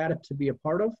ecstatic to be a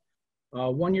part of. A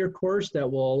 1-year course that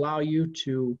will allow you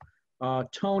to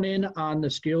tone in on the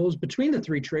skills between the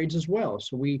 3 trades as well.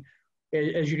 So we,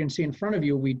 as you can see in front of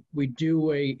you, we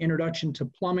do a introduction to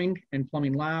plumbing and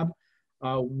plumbing lab.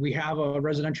 We have a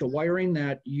residential wiring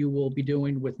that you will be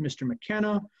doing with Mr.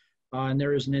 McKenna, and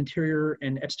there is an interior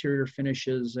and exterior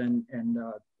finishes and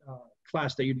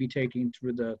class that you'd be taking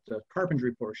through the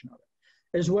carpentry portion of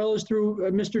it, as well as through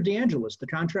Mr. DeAngelis, the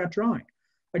contract drawing.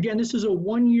 Again, this is a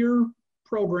 1-year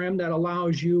program that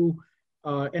allows you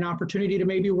an opportunity to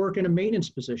maybe work in a maintenance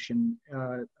position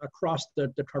across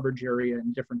the coverage area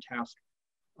and different tasks.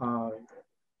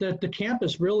 The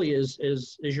campus really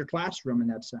is your classroom in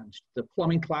that sense. The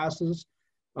plumbing classes,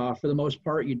 for the most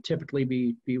part, you'd typically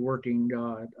be working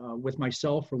with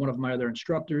myself or one of my other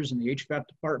instructors in the HVAC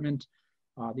department,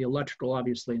 the electrical,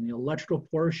 obviously, in the electrical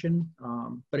portion.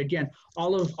 But again,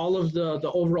 all of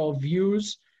the overall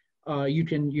views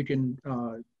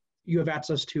you have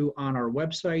access to on our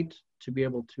website to be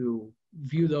able to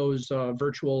view those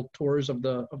virtual tours of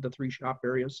the 3 shop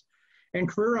areas. And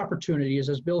career opportunities,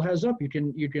 as Bill has up, you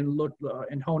can look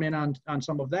and hone in on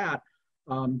some of that.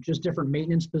 just different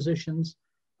maintenance positions,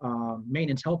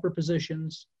 maintenance helper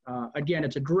positions. Again,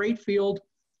 it's a great field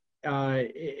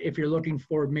if you're looking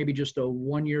for maybe just a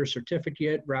 1-year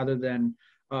certificate rather than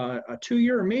a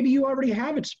 2-year, or maybe you already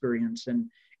have experience in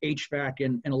HVAC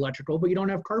and electrical, but you don't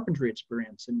have carpentry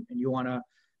experience, and you want to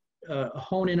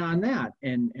hone in on that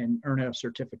and earn a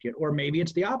certificate. Or maybe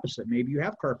it's the opposite. Maybe you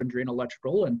have carpentry and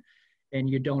electrical and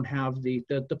you don't have the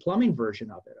plumbing version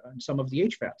of it and some of the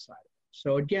HVAC side of it.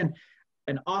 So again,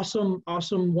 an awesome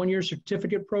 1-year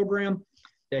certificate program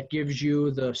that gives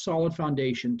you the solid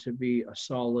foundation to be a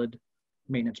solid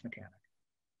maintenance mechanic.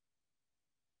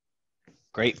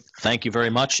 Great. Thank you very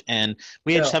much. And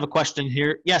we just have a question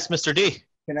here. Yes, Mr. D.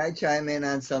 Can I chime in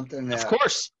on something that Of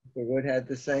course. Mr. Wood had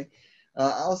to say?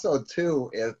 Also, too,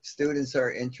 if students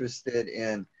are interested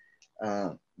in,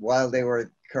 while they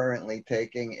were currently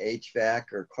taking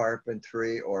HVAC or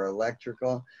carpentry or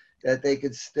electrical, that they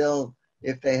could still,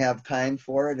 if they have time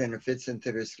for it and it fits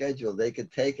into their schedule, they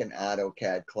could take an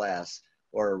AutoCAD class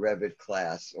or a Revit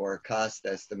class or a cost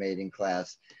estimating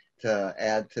class to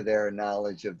add to their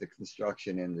knowledge of the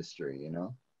construction industry, you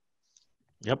know?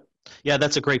 Yep. Yeah,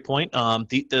 that's a great point.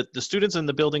 The students in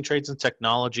the Building Trades and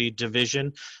Technology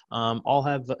division all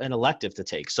have an elective to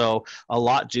take. So a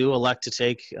lot do elect to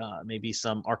take maybe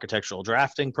some architectural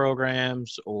drafting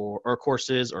programs or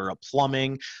courses or a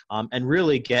plumbing and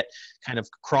really get kind of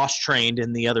cross-trained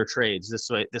in the other trades. This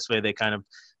way they kind of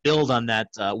build on that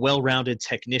well-rounded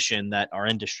technician that our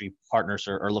industry partners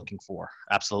are looking for.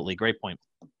 Absolutely. Great point.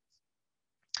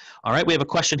 All right, we have a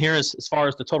question here as far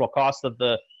as the total cost of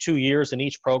the 2 years in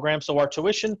each program. So our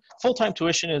tuition, full-time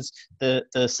tuition is the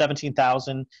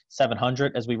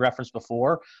 $17,700 as we referenced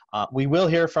before. We will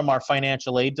hear from our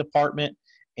financial aid department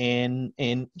in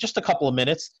just a couple of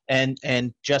minutes, and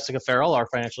Jessica Farrell, our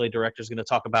financial aid director, is going to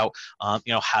talk about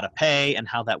how to pay and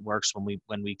how that works when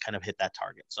we kind of hit that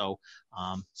target. So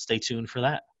stay tuned for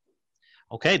that.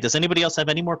 Okay, does anybody else have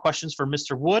any more questions for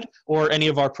Mr. Wood or any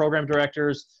of our program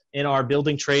directors in our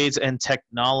Building Trades and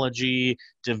Technology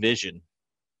division?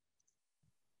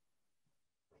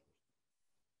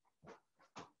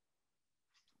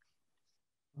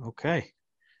 Okay.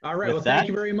 All right, well, thank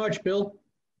you very much, Bill.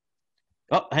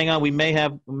 Oh, hang on, we may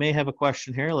have a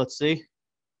question here. Let's see.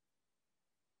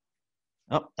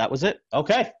 Oh, that was it.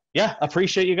 Okay, yeah,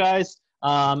 appreciate you guys.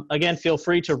 Again, feel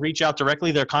free to reach out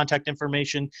directly. Their contact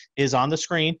information is on the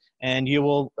screen, and you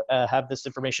will have this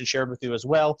information shared with you as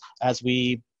well as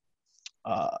we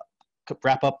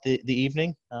wrap up the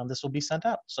evening. This will be sent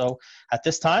out. So at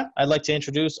this time, I'd like to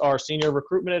introduce our Senior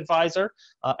Recruitment Advisor,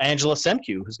 Angela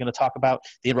Semke, who's going to talk about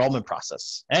the enrollment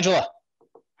process. Angela.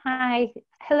 Hi.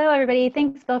 Hello, everybody.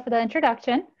 Thanks, Bill, for the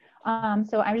introduction.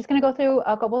 So I'm just going to go through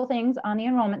a couple of things on the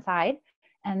enrollment side,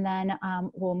 and then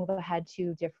we'll move ahead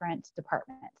to different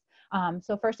departments.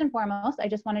 So first and foremost, I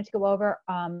just wanted to go over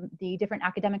the different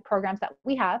academic programs that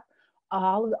we have.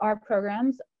 All of our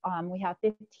programs, we have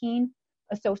 15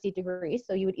 associate degrees.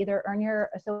 So you would either earn your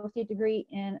associate degree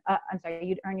in,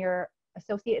 you'd earn your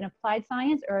associate in applied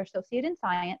science or associate in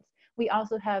science. We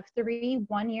also have 3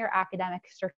 one-year academic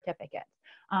certificates.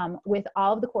 With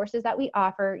all of the courses that we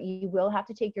offer, you will have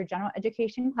to take your general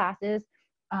education classes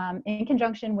in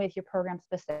conjunction with your program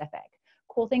specific.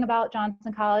 Cool thing about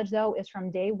Johnson College, though, is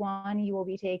from day one, you will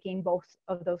be taking both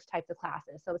of those types of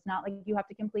classes. So it's not like you have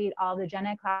to complete all the gen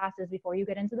ed classes before you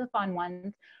get into the fun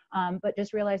ones, but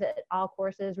just realize that all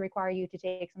courses require you to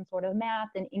take some sort of math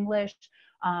and English,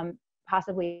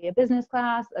 possibly a business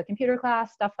class, a computer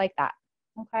class, stuff like that.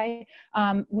 Okay,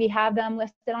 we have them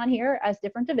listed on here as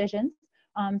different divisions.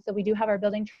 So we do have our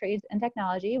Building Trades and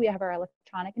Technology, we have our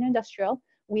Electronic and Industrial,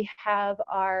 we have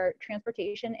our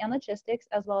Transportation and Logistics,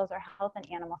 as well as our Health and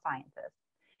Animal Sciences.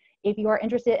 If you are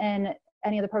interested in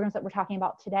any of the programs that we're talking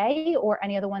about today or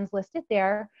any of the ones listed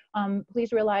there,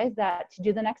 please realize that to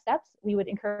do the next steps, we would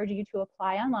encourage you to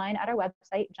apply online at our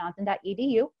website,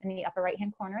 johnson.edu. In the upper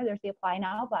right-hand corner, there's the Apply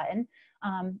Now button.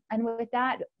 And with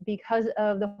that, because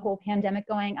of the whole pandemic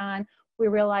going on, we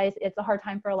realize it's a hard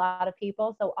time for a lot of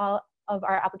people. So all of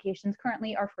our applications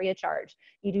currently are free of charge.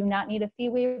 You do not need a fee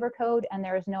waiver code, and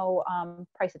there is no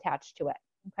price attached to it.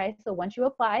 Okay, so once you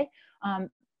apply,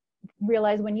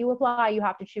 realize when you apply, you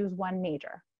have to choose one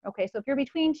major. Okay, so if you're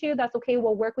between two, that's okay.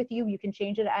 We'll work with you. You can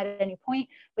change it at any point,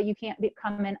 but you can't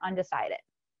come in undecided.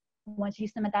 Once you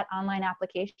submit that online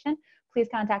application, please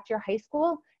contact your high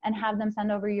school and have them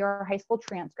send over your high school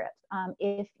transcripts.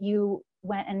 If you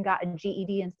went and got a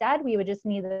GED instead, we would just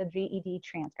need the GED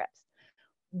transcripts.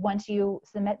 Once you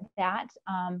submit that,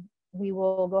 we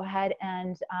will go ahead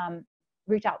and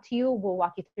reach out to you. We'll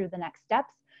walk you through the next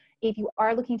steps. If you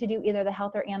are looking to do either the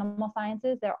health or animal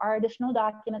sciences, there are additional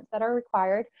documents that are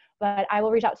required, but I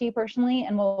will reach out to you personally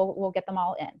and we'll get them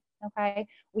all in. Okay.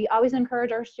 We always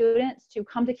encourage our students to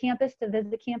come to campus, to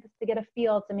visit campus, to get a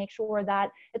feel, to make sure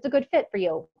that it's a good fit for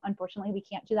you. Unfortunately, we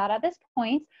can't do that at this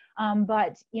point.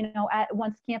 But you know,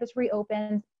 once campus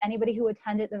reopens, anybody who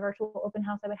attended the virtual open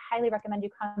house, I would highly recommend you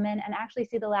come in and actually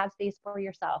see the lab space for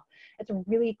yourself. It's a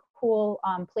really cool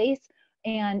place.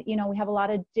 And, you know, we have a lot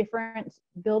of different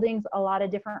buildings, a lot of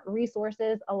different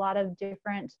resources, a lot of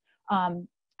different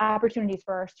opportunities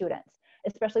for our students.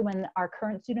 Especially when our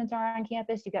current students are on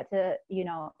campus, you get to, you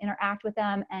know, interact with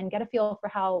them and get a feel for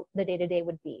how the day-to-day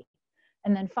would be.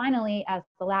 And then finally, as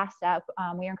the last step,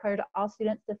 we encourage all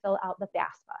students to fill out the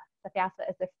FAFSA. The FAFSA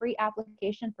is a free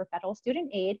application for federal student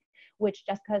aid, which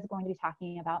Jessica is going to be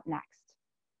talking about next.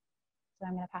 So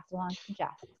I'm going to pass it along to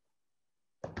Jess.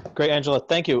 Great, Angela.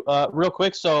 Thank you. Real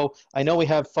quick, so I know we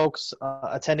have folks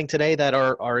attending today that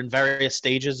are in various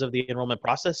stages of the enrollment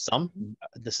process. Some,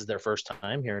 this is their first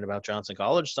time hearing about Johnson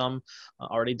College. Some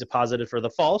already deposited for the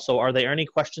fall. So are there any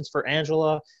questions for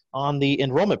Angela on the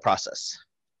enrollment process?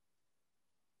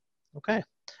 Okay.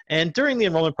 And during the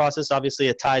enrollment process, obviously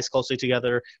it ties closely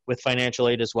together with financial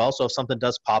aid as well. So if something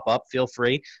does pop up, feel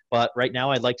free. But right now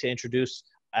I'd like to introduce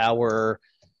our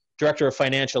Director of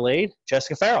Financial Aid,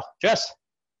 Jessica Farrell. Jess.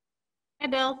 Hi,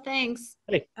 Bill. Thanks.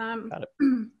 Hey, got it.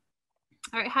 All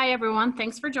right. Hi, everyone.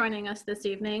 Thanks for joining us this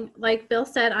evening. Like Bill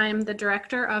said, I'm the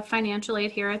Director of Financial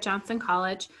Aid here at Johnson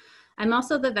College. I'm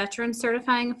also the Veteran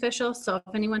Certifying Official, so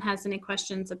if anyone has any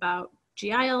questions about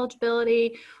GI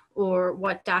eligibility or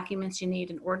what documents you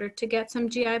need in order to get some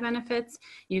GI benefits,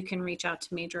 you can reach out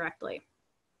to me directly.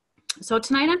 So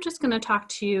tonight I'm just going to talk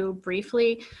to you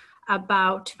briefly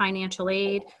about financial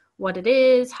aid, what it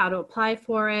is, how to apply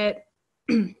for it,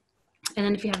 and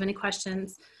then if you have any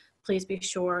questions, please be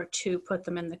sure to put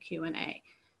them in the Q&A.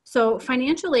 So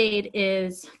financial aid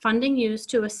is funding used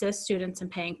to assist students in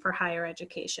paying for higher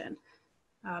education.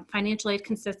 Financial aid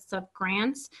consists of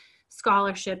grants,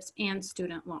 scholarships, and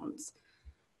student loans.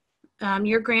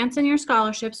 Your grants and your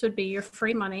scholarships would be your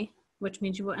free money, which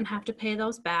means you wouldn't have to pay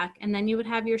those back. And then you would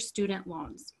have your student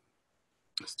loans.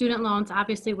 Student loans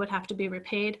obviously would have to be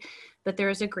repaid, but there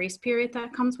is a grace period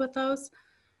that comes with those.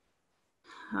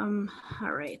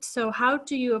 All right, so how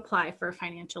do you apply for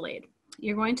financial aid?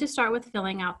 You're going to start with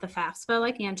filling out the FAFSA,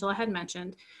 like Angela had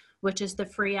mentioned, which is the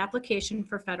free application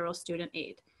for federal student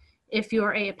aid. If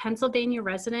you're a Pennsylvania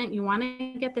resident, you want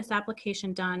to get this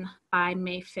application done by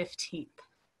May 15th.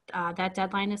 That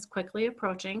deadline is quickly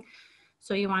approaching,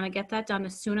 so you want to get that done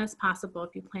as soon as possible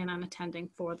if you plan on attending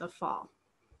for the fall.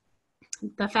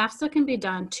 The FAFSA can be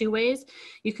done two ways.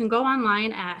 You can go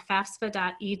online at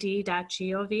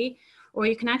fafsa.ed.gov, or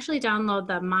you can actually download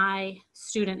the My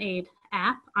Student Aid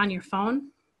app on your phone.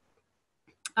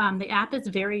 The app is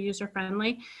very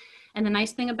user-friendly, and the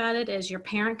nice thing about it is your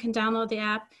parent can download the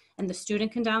app and the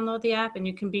student can download the app, and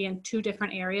you can be in two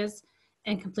different areas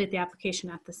and complete the application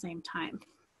at the same time.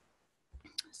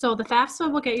 So the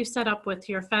FAFSA will get you set up with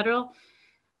your federal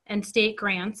and state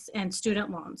grants and student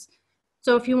loans.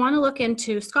 So if you want to look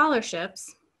into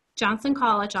scholarships, Johnson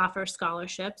College offers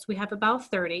scholarships. We have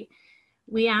about 30.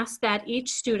 We ask that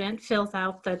each student fills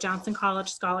out the Johnson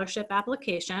College scholarship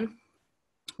application,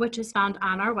 which is found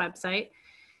on our website.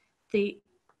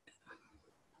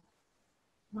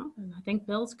 Well, I think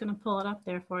Bill's going to pull it up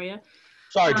there for you.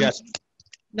 Sorry, Jess.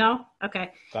 No?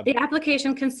 Okay. The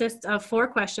application consists of 4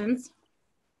 questions.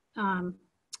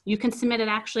 You can submit it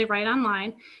actually right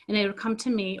online, and it will come to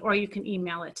me, or you can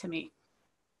email it to me.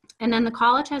 And then the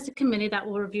college has a committee that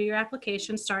will review your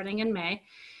application starting in May.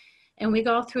 And we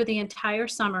go through the entire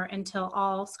summer until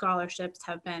all scholarships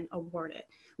have been awarded.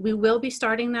 We will be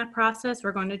starting that process.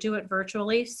 We're going to do it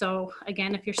virtually. So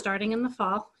again, if you're starting in the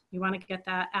fall, you want to get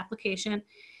that application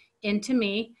into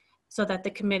me so that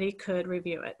the committee could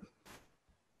review it.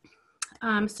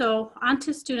 So on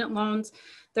to student loans.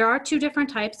 There are 2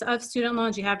 different types of student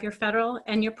loans. You have your federal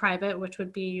and your private, which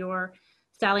would be your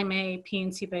Sallie Mae,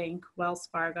 PNC Bank, Wells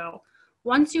Fargo.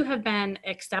 Once you have been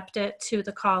accepted to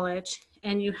the college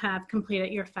and you have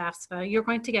completed your FAFSA, you're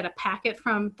going to get a packet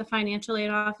from the financial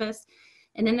aid office.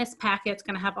 And in this packet, it's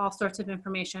going to have all sorts of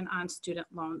information on student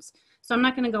loans. So I'm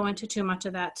not going to go into too much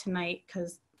of that tonight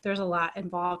because there's a lot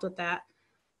involved with that.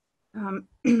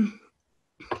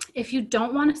 If you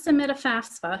don't want to submit a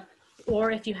FAFSA,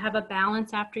 or if you have a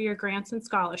balance after your grants and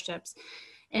scholarships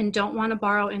and don't want to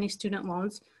borrow any student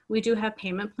loans, we do have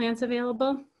payment plans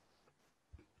available.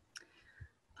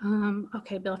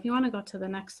 Okay, Bill, if you want to go to the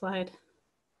next slide.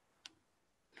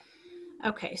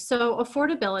 Okay, so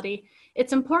affordability.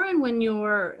 It's important when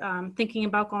you're thinking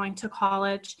about going to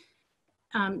college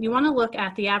You want to look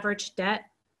at the average debt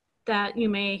that you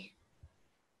may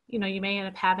end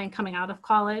up having coming out of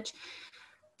college.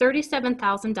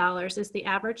 $37,000 is the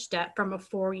average debt from a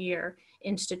 4-year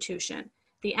institution.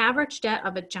 The average debt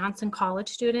of a Johnson College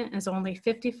student is only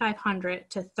 $5,500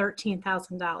 to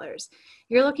 $13,000.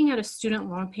 You're looking at a student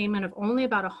loan payment of only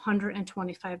about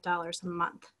 $125 a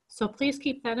month. So please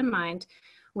keep that in mind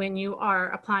when you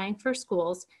are applying for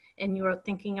schools and you are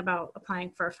thinking about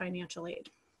applying for financial aid.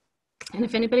 And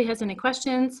if anybody has any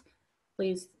questions,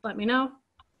 please let me know.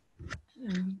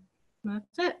 And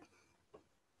that's it.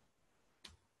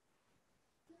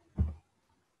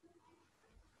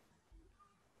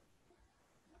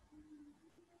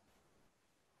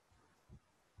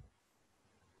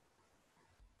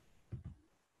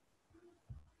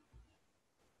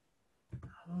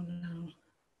 Oh no.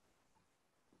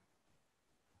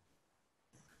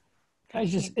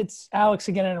 Guys, it's Alex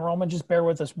again in enrollment. Just bear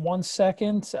with us 1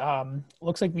 second.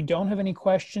 Looks like we don't have any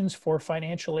questions for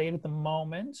financial aid at the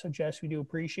moment. So Jess, we do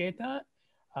appreciate that.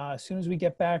 As soon as we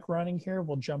get back running here,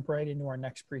 we'll jump right into our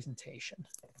next presentation.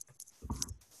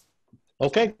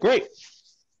 Okay, great.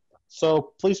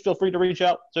 So please feel free to reach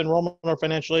out to enrollment or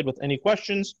financial aid with any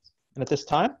questions. And at this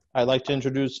time, I'd like to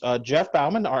introduce Jeff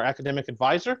Bauman, our academic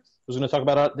advisor, who's going to talk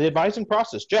about the advising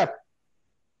process. Jeff.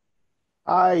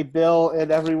 Hi, Bill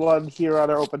and everyone here on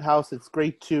our open house. It's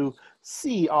great to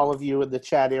see all of you in the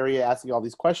chat area asking all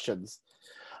these questions.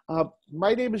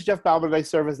 My name is Jeff Bauman, and I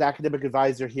serve as an academic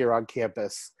advisor here on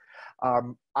campus.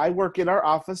 I work in our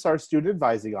office, our student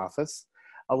advising office,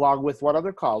 along with one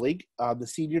other colleague, the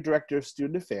Senior Director of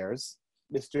Student Affairs,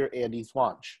 Mr. Andy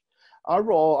Swanch. Our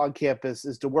role on campus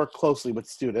is to work closely with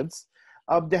students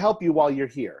to help you while you're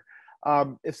here.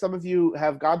 If some of you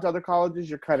have gone to other colleges,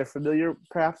 you're kind of familiar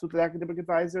perhaps with an academic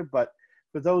advisor, but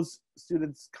for those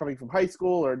students coming from high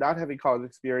school or not having college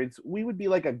experience, we would be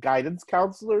like a guidance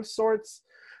counselor of sorts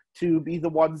to be the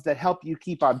ones that help you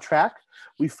keep on track.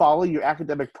 We follow your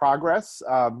academic progress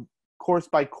course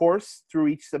by course through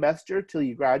each semester till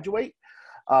you graduate.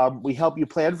 We help you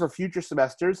plan for future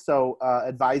semesters, so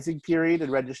advising period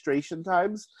and registration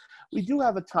times. We do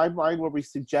have a timeline where we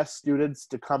suggest students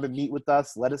to come and meet with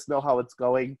us, let us know how it's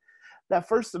going. That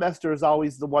first semester is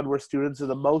always the one where students are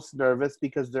the most nervous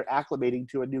because they're acclimating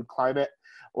to a new climate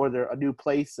or they're a new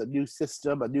place, a new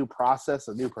system, a new process,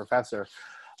 a new professor.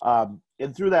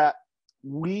 And through that,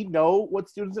 we know what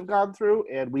students have gone through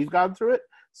and we've gone through it.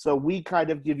 So we kind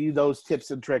of give you those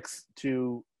tips and tricks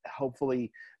to hopefully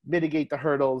mitigate the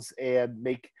hurdles and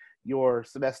make your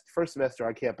first semester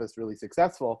on campus really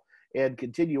successful and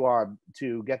continue on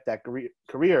to get that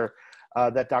career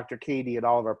that Dr. Katie and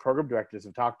all of our program directors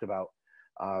have talked about.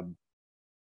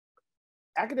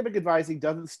 Academic advising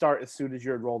doesn't start as soon as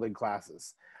you're enrolled in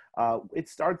classes. It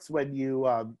starts when you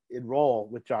enroll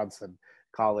with Johnson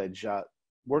College,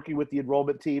 working with the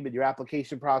enrollment team in your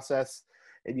application process,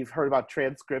 and you've heard about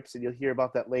transcripts and you'll hear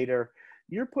about that later.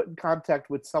 You're put in contact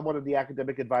with someone in the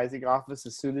academic advising office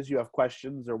as soon as you have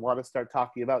questions or want to start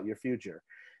talking about your future.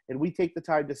 And we take the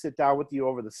time to sit down with you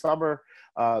over the summer,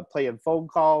 play in phone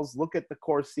calls, look at the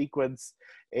course sequence,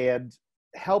 and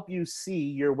help you see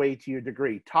your way to your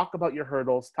degree. Talk about your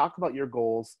hurdles, talk about your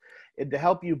goals, and to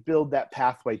help you build that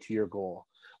pathway to your goal.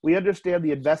 We understand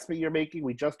the investment you're making.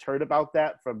 We just heard about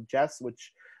that from Jess,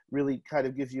 which really kind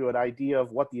of gives you an idea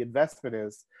of what the investment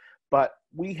is. But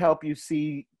we help you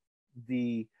see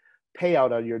the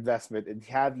payout on your investment and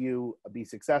have you be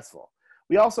successful.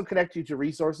 We also connect you to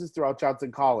resources throughout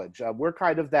Johnson College. We're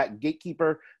kind of that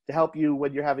gatekeeper to help you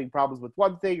when you're having problems with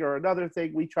one thing or another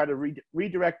thing. We try to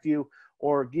redirect you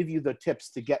or give you the tips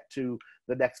to get to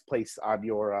the next place on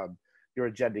your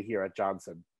agenda here at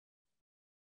Johnson.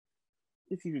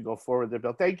 If you could go forward there,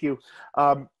 Bill. Thank you.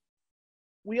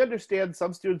 We understand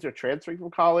some students are transferring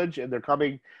from college and they're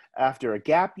coming after a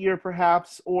gap year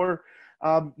perhaps, or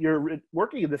you're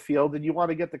working in the field and you want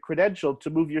to get the credential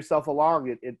to move yourself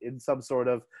along in some sort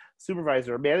of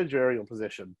supervisor or managerial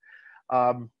position.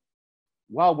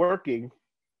 While working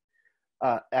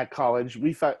at college,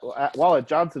 while at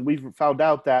Johnson, we've found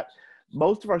out that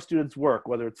most of our students work,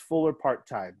 whether it's full or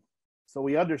part-time. So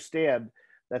we understand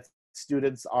that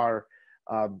students are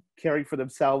caring for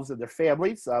themselves and their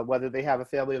families, whether they have a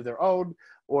family of their own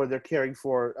or they're caring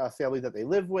for a family that they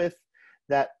live with,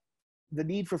 that the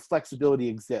need for flexibility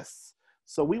exists.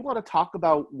 So we want to talk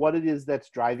about what it is that's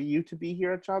driving you to be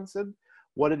here at Johnson,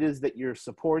 what it is that you're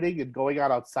supporting and going on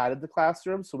outside of the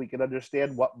classroom so we can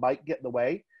understand what might get in the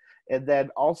way. And then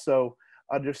also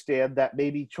understand that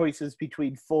maybe choices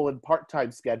between full and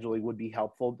part-time scheduling would be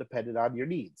helpful depending on your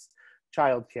needs,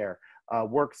 childcare,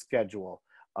 work schedule,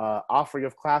 offering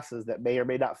of classes that may or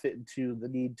may not fit into the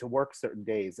need to work certain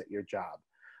days at your job.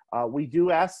 We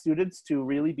do ask students to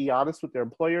really be honest with their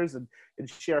employers and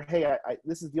share, hey,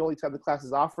 this is the only time the class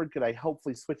is offered. Could I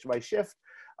hopefully switch my shift?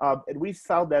 And we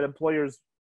found that employers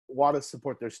want to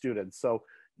support their students. So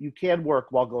you can work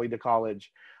while going to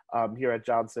college here at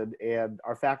Johnson, and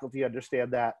our faculty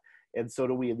understand that, and so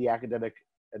do we in the academic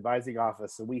advising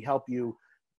office. And we help you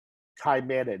time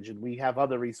manage, and we have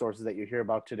other resources that you hear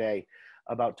about today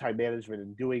about time management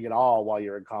and doing it all while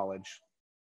you're in college.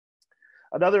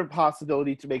 Another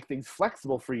possibility to make things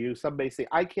flexible for you, some may say,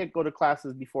 I can't go to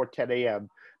classes before 10 a.m.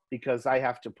 because I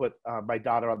have to put my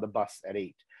daughter on the bus at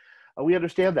 8. We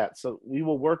understand that, so we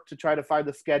will work to try to find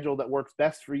the schedule that works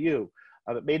best for you.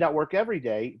 It may not work every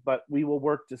day, but we will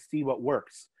work to see what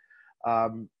works.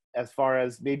 As far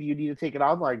as maybe you need to take an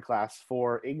online class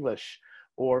for English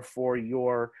or for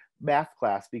your math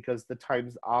class because the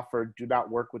times offered do not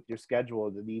work with your schedule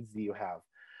and the needs that you have.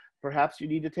 Perhaps you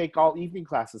need to take all evening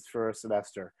classes for a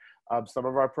semester. Some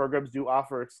of our programs do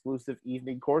offer exclusive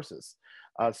evening courses.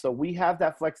 So we have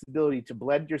that flexibility to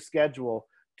blend your schedule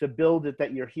to build it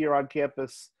that you're here on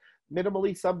campus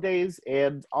minimally some days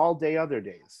and all day other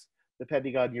days,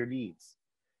 depending on your needs.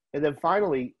 And then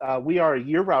finally, we are a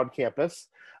year-round campus.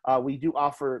 We do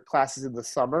offer classes in the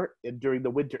summer and during the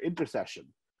winter intersession.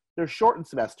 They're shortened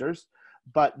semesters,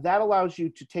 but that allows you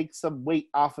to take some weight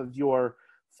off of your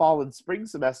fall and spring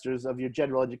semesters of your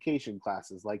general education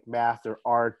classes like math or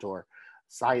art or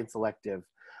science elective.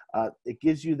 It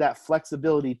gives you that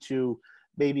flexibility to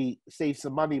maybe save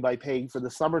some money by paying for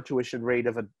the summer tuition rate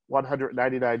of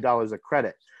 $199 a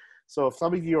credit. So if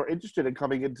some of you are interested in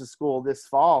coming into school this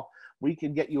fall, we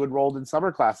can get you enrolled in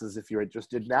summer classes if you're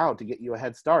interested now to get you a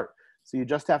head start. So you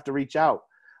just have to reach out.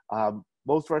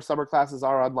 Most of our summer classes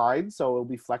are online, so it'll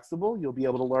be flexible. You'll be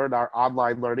able to learn our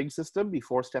online learning system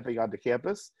before stepping onto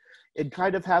campus and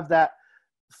kind of have that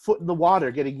foot in the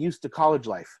water getting used to college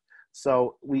life.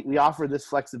 So we offer this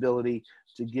flexibility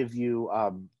to give you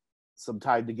some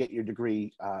time to get your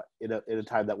degree in a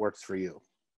time that works for you.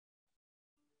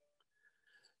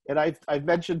 And I've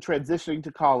mentioned transitioning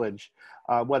to college,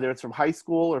 whether it's from high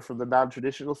school or from the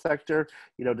non-traditional sector,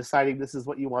 you know, deciding this is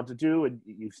what you want to do and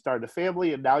you've started a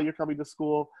family and now you're coming to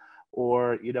school,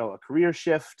 or, you know, a career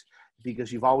shift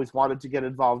because you've always wanted to get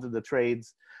involved in the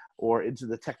trades or into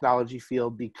the technology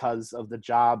field because of the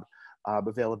job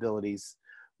availabilities.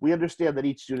 We understand that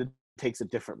each student takes it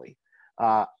differently.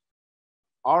 Our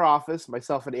office,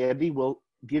 myself and Andy, will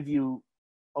give you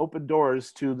open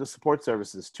doors to the support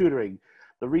services, tutoring,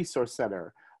 the resource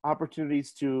center,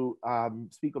 opportunities to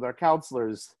speak with our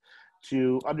counselors,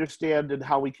 to understand and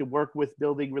how we can work with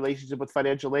building relationship with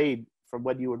financial aid from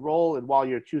when you enroll and while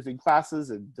you're choosing classes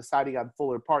and deciding on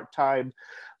full or part-time.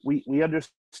 We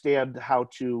understand how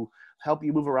to help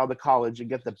you move around the college and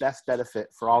get the best benefit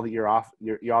for all that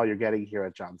you're getting here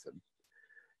at Johnson.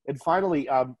 And finally,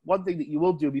 one thing that you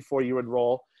will do before you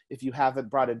enroll, if you haven't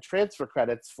brought in transfer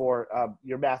credits for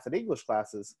your math and English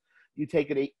classes, you take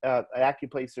an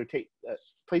AccuPlace or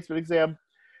placement exam,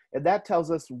 and that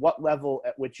tells us what level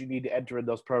at which you need to enter in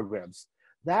those programs.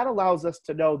 That allows us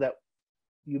to know that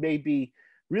you may be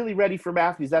really ready for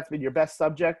math because that's been your best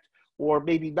subject, or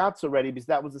maybe not so ready because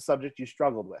that was the subject you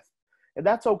struggled with. And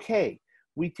that's okay.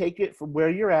 We take it from where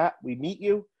you're at, we meet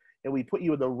you, and we put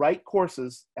you in the right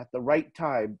courses at the right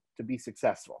time to be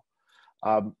successful.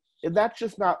 And that's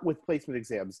just not with placement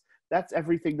exams. That's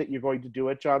everything that you're going to do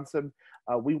at Johnson.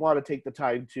 We want to take the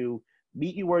time to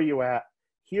meet you where you're at,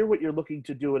 hear what you're looking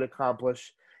to do and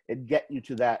accomplish, and get you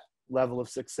to that level of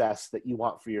success that you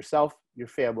want for yourself, your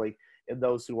family, and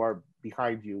those who are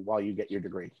behind you while you get your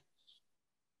degree.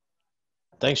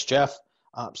 Thanks, Jeff.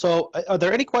 So are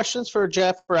there any questions for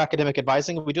Jeff for academic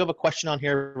advising? We do have a question on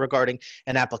here regarding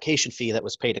an application fee that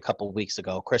was paid a couple of weeks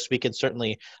ago. Chris, we can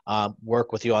certainly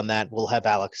work with you on that. We'll have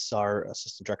Alex, our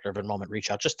Assistant Director of Enrollment,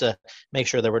 reach out just to make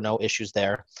sure there were no issues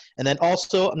there. And then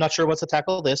also, I'm not sure what to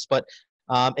tackle this, but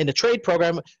in the trade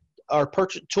program, are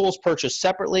tools purchased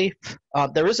separately?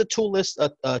 There is a tool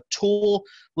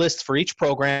list for each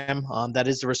program. That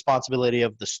is the responsibility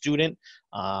of the student.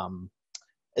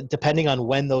 Depending on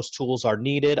when those tools are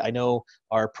needed, I know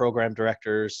our program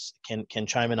directors can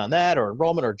chime in on that, or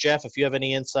enrollment, or Jeff, if you have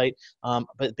any insight,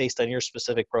 but based on your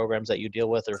specific programs that you deal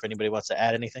with, or if anybody wants to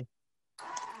add anything.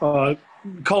 Colin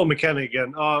McKenna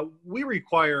again. We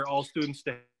require all students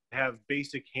to have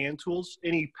basic hand tools.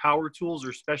 Any power tools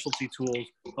or specialty tools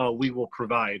we will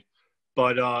provide.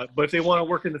 But if they want to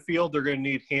work in the field, they're going to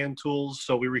need hand tools,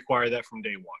 so we require that from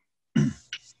day one.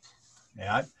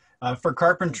 Yeah. For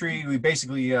carpentry, we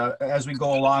basically, as we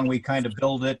go along, we kind of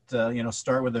build it,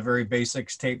 start with the very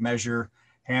basics, tape measure,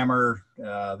 hammer,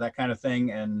 that kind of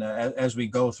thing. And as we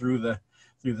go through the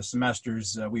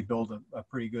semesters, we build a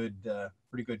pretty good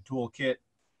toolkit,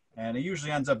 and it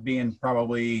usually ends up being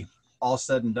probably all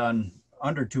said and done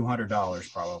under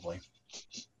 $200 probably.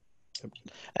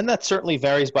 And that certainly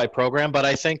varies by program, but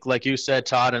I think, like you said,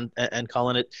 Todd and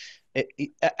Cullen,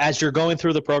 as you're going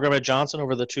through the program at Johnson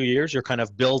over the 2 years, you're kind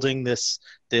of building this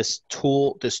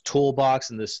toolbox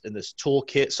and this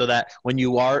toolkit, so that when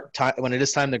it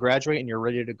is time to graduate and you're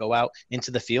ready to go out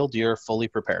into the field, you're fully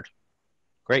prepared.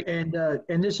 Great. And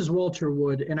this is Walter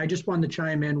Wood, and I just wanted to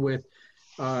chime in with.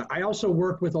 I also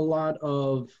work with a lot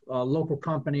of local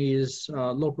companies,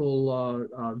 local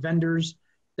vendors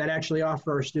that actually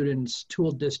offer our students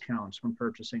tool discounts when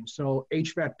purchasing. So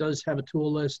HVAC does have a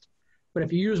tool list, but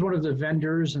if you use one of the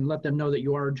vendors and let them know that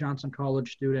you are a Johnson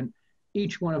College student,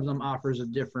 each one of them offers a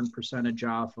different percentage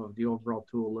off of the overall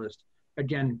tool list.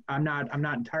 Again, I'm not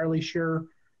entirely sure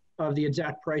of the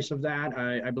exact price of that.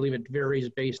 I believe it varies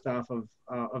based off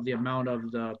of the amount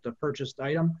of the purchased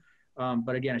item.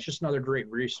 But again, it's just another great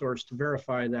resource to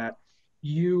verify that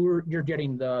you're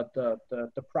getting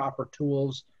the proper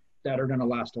tools that are going to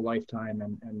last a lifetime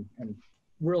and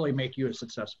really make you a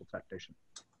successful technician.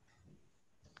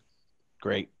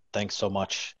 Great. Thanks so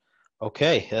much.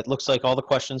 Okay. It looks like all the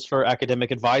questions for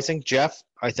academic advising. Jeff,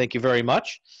 I thank you very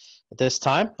much. At this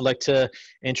time, I'd like to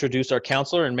introduce our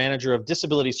counselor and manager of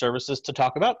disability services to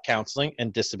talk about counseling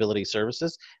and disability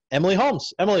services, Emily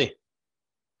Holmes. Emily.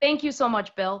 Thank you so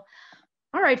much, Bill.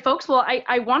 All right, folks. Well,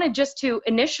 I wanted just to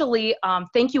initially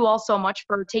thank you all so much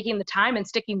for taking the time and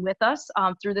sticking with us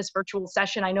through this virtual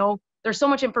session. I know there's so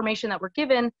much information that we're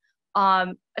given,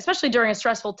 especially during a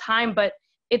stressful time, but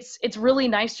it's really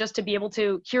nice just to be able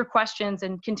to hear questions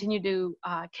and continue to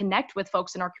connect with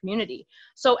folks in our community.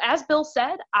 So as Bill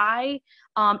said, I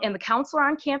am the counselor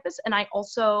on campus, and I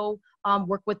also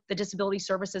work with the Disability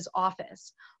Services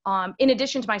Office. In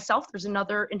addition to myself, there's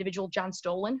another individual, John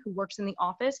Stolen, who works in the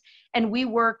office, and we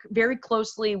work very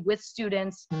closely with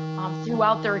students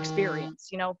throughout their experience.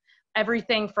 You know,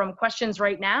 everything from questions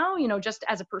right now, you know, just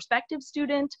as a prospective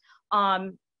student,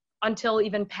 until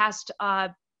even past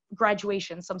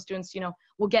graduation. Some students, you know,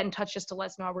 will get in touch just to let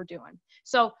us know how we're doing.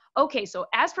 So, okay, so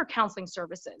as for counseling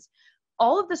services,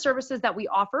 all of the services that we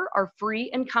offer are free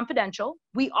and confidential.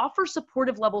 We offer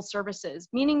supportive level services,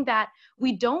 meaning that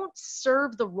we don't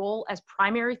serve the role as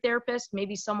primary therapist,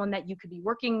 maybe someone that you could be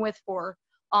working with for,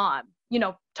 you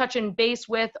know, touching base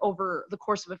with over the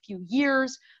course of a few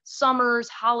years, summers,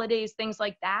 holidays, things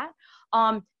like that.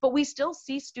 But we still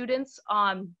see students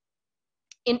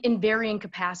in varying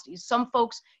capacities. Some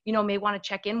folks, you know, may want to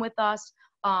check in with us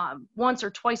once or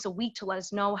twice a week to let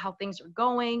us know how things are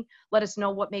going, let us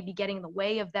know what may be getting in the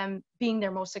way of them being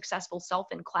their most successful self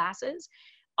in classes.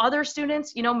 Other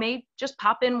students, you know, may just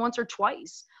pop in once or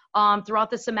twice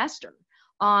throughout the semester.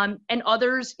 And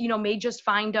others, you know, may just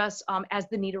find us as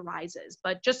the need arises.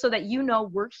 But just so that you know,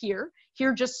 we're here. Here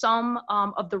are just some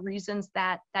of the reasons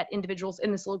that individuals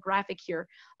in this little graphic here,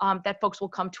 that folks will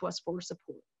come to us for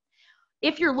support.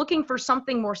 If you're looking for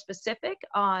something more specific,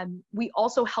 we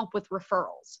also help with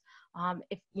referrals.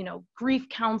 If, you know, grief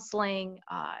counseling,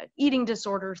 eating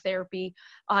disorder therapy,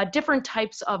 different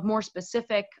types of more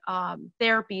specific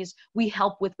therapies, we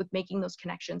help with making those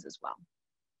connections as well.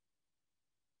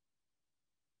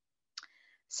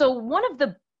 So one of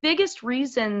the biggest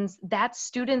reasons that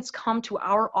students come to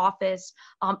our office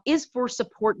is for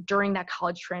support during that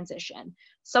college transition.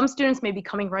 Some students may be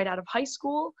coming right out of high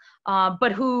school,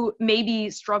 but who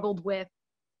maybe struggled with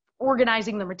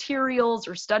organizing the materials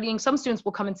or studying. Some students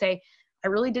will come and say, I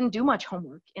really didn't do much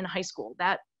homework in high school.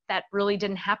 That really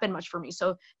didn't happen much for me.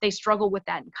 So they struggle with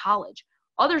that in college.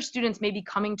 Other students may be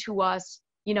coming to us,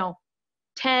 you know,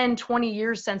 10, 20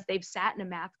 years since they've sat in a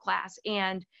math class,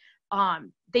 and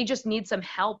they just need some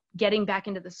help getting back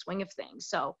into the swing of things.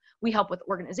 So we help with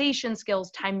organization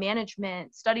skills, time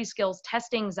management, study skills,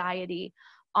 test anxiety,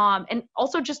 and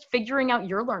also just figuring out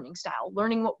your learning style,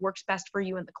 learning what works best for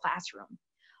you in the classroom.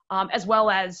 As well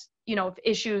as, you know, if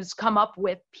issues come up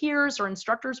with peers or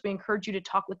instructors, we encourage you to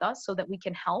talk with us so that we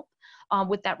can help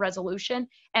with that resolution.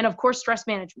 And of course, stress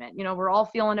management. You know, we're all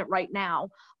feeling it right now.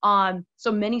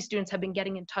 So many students have been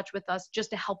getting in touch with us just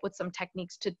to help with some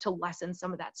techniques to lessen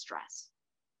some of that stress.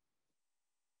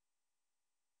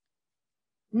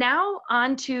 Now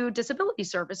on to disability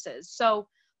services. So,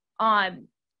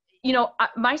 you know,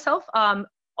 myself,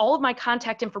 all of my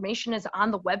contact information is on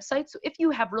the website. So if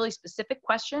you have really specific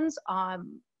questions,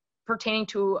 pertaining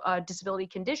to a disability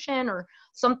condition or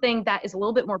something that is a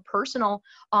little bit more personal,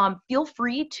 feel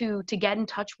free to get in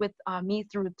touch with me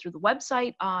through the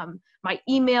website, my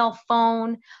email,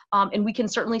 phone, and we can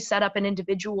certainly set up an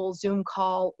individual Zoom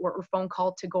call or phone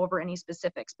call to go over any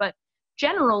specifics. But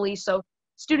generally, so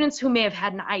students who may have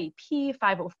had an IEP,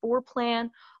 504 plan,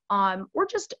 or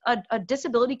just a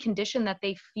disability condition that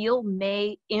they feel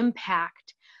may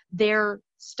impact their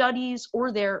studies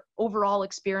or their overall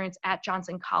experience at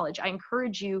Johnson College, I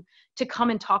encourage you to come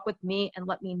and talk with me and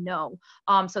let me know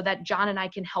so that John and I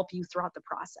can help you throughout the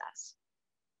process.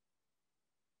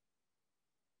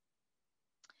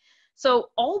 So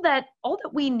all that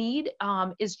we need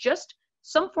is just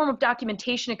some form of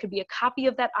documentation. It could be a copy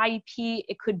of that IEP.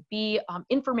 It could be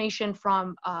information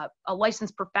from a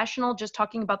licensed professional just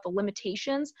talking about the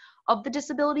limitations of the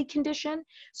disability condition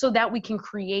so that we can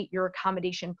create your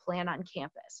accommodation plan on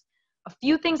campus. A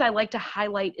few things I like to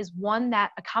highlight is one, that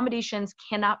accommodations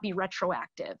cannot be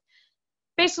retroactive.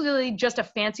 Basically just a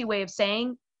fancy way of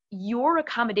saying your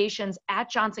accommodations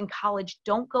at Johnson College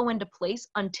don't go into place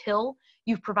until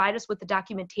you've provided us with the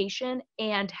documentation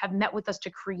and have met with us to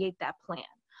create that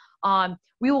plan.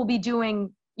 We will be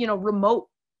doing, remote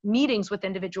meetings with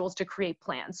individuals to create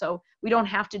plans, so we don't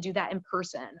have to do that in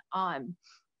person.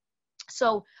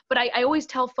 But I always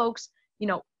tell folks,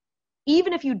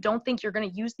 even if you don't think you're going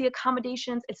to use the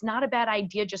accommodations, it's not a bad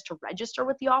idea just to register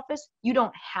with the office. You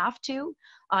don't have to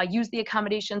use the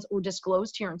accommodations or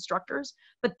disclose to your instructors,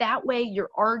 but that way you're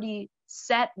already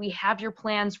set. We have your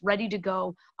plans ready to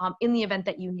go in the event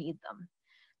that you need them.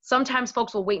 Sometimes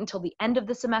folks will wait until the end of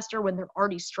the semester when they're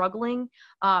already struggling.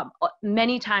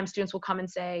 Many times students will come and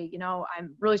say,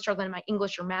 I'm really struggling in my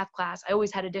English or math class. I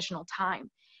always had additional time.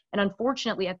 And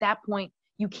unfortunately, at that point,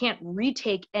 you can't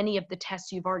retake any of the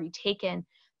tests you've already taken.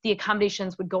 The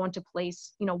accommodations would go into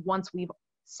place, once we've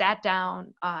sat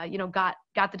down, got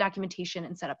the documentation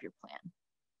and set up your plan.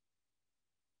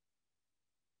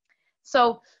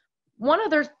 So one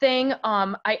other thing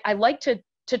I like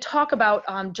to talk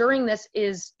about during this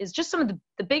is just some of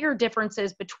the bigger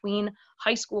differences between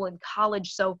high school and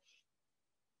college. So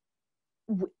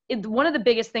one of the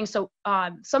biggest things,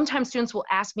 sometimes students will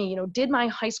ask me, did my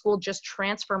high school just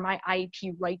transfer my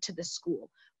IEP right to this school?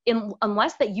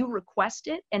 Unless that you request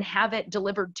it and have it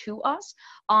delivered to us,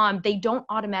 they don't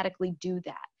automatically do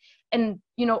that. And,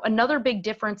 another big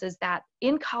difference is that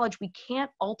in college, we can't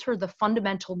alter the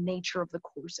fundamental nature of the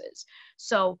courses.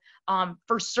 So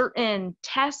for certain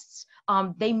tests,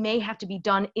 they may have to be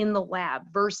done in the lab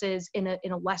versus in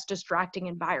a less distracting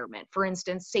environment. For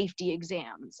instance, safety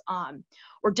exams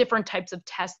or different types of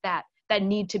tests that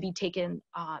need to be taken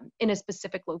in a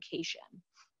specific location.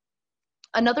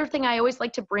 Another thing I always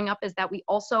like to bring up is that we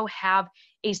also have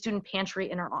a student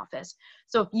pantry in our office.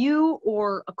 So if you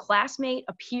or a classmate,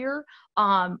 a peer,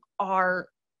 are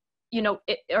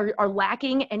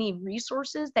lacking any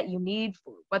resources that you need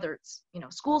for whether it's,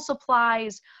 school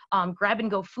supplies, grab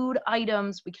and go food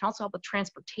items, we can also help with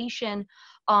transportation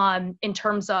in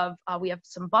terms of, we have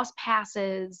some bus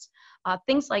passes,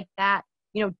 things like that,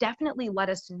 definitely let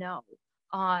us know.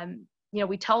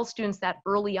 We tell students that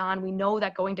early on. We know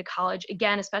that going to college,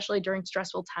 again, especially during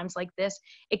stressful times like this,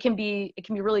 it can be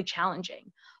really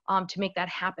challenging to make that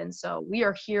happen. So we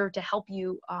are here to help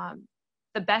you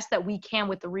the best that we can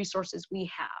with the resources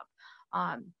we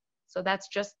have. So that's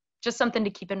just something to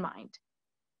keep in mind.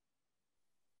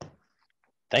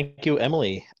 Thank you,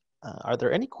 Emily. Are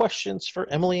there any questions for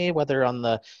Emily, whether on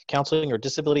the counseling or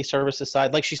disability services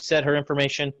side? Like she said, her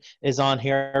information is on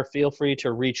here. Feel free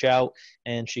to reach out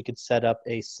and she could set up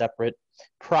a separate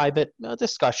private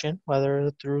discussion, whether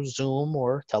through Zoom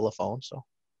or telephone. So,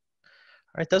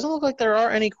 all right, doesn't look like there are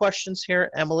any questions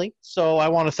here, Emily. So I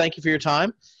want to thank you for your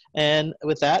time. And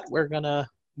with that, we're going to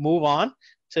move on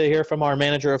to hear from our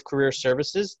Manager of Career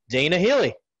Services, Dana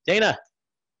Healy. Dana.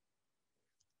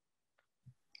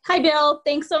 Hi, Bill.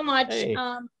 Thanks so much. Hey.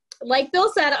 Like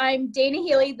Bill said, I'm Dana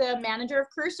Healy, the Manager of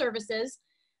Career Services.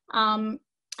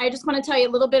 I just want to tell you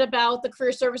a little bit about the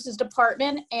Career Services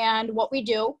Department and what we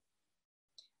do.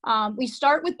 We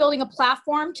start with building a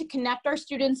platform to connect our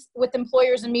students with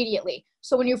employers immediately.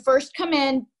 So when you first come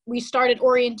in, we start at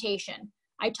orientation.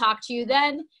 I talk to you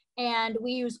then, and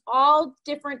we use all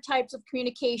different types of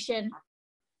communication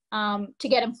to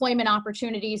get employment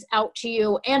opportunities out to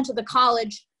you and to the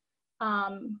college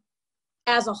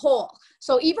as a whole.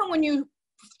 So even when you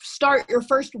start your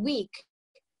first week,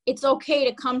 it's okay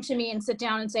to come to me and sit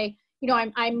down and say,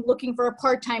 I'm looking for a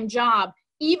part-time job.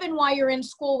 Even while you're in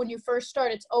school, when you first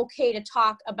start, it's okay to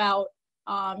talk about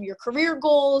your career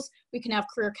goals. We can have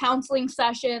career counseling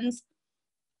sessions.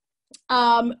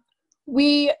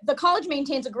 The college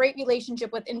maintains a great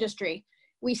relationship with industry.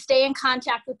 We stay in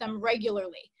contact with them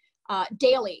regularly,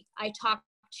 daily. I talk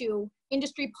to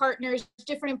industry partners,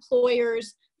 different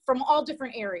employers from all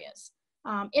different areas.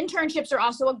 Internships are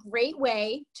also a great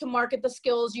way to market the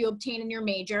skills you obtain in your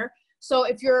major. So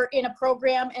if you're in a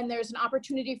program and there's an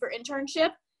opportunity for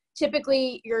internship,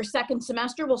 typically your second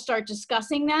semester will start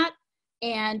discussing that.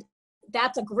 And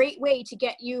that's a great way to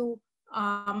get you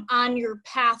on your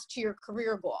path to your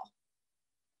career goal.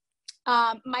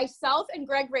 Myself and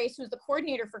Greg Race, who's the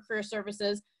coordinator for career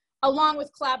services, along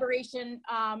with collaboration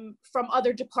from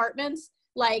other departments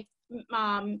like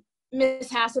Ms.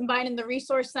 Hassenbein in the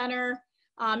Resource Center,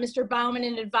 Mr. Bauman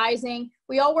in advising,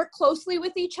 we all work closely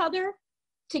with each other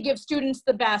to give students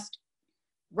the best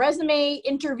resume,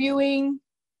 interviewing,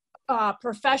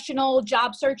 professional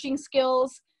job searching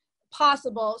skills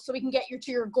possible so we can get you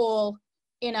to your goal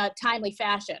in a timely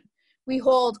fashion. We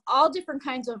hold all different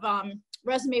kinds of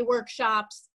resume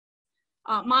workshops,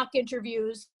 mock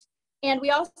interviews, and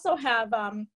we also have,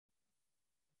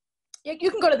 you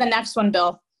can go to the next one,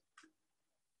 Bill.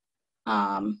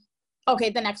 Okay,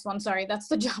 the next one, sorry, that's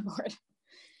the job board.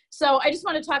 So I just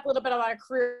want to talk a little bit about our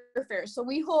career fairs. So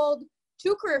we hold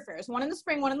 2 career fairs, one in the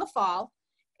spring, one in the fall,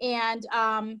 and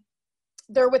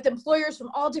they're with employers from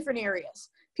all different areas.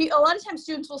 A lot of times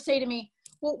students will say to me,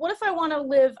 well, what if I want to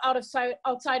live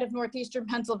outside of Northeastern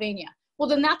Pennsylvania? Well,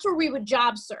 then that's where we would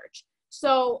job search.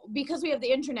 So because we have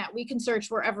the internet, we can search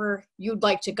wherever you'd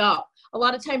like to go. A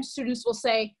lot of times students will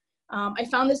say, I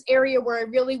found this area where I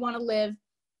really want to live,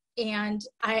 and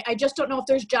I just don't know if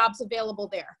there's jobs available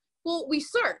there. Well, we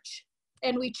search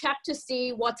and we check to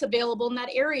see what's available in that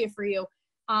area for you.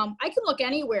 I can look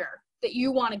anywhere that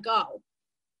you want to go.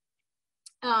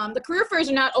 The career fairs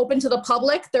are not open to the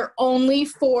public. They're only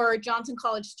for Johnson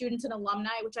College students and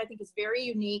alumni, which I think is very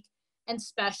unique and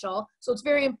special. So it's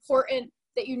very important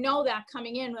that you know that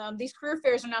coming in. These career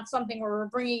fairs are not something where we're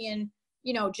bringing in,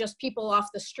 you know, just people off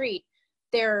the street.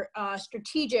 They're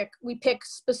strategic. We pick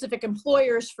specific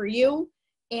employers for you,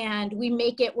 and we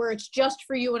make it where it's just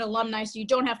for you and alumni, so you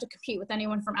don't have to compete with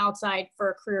anyone from outside for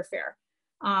a career fair.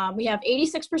 We have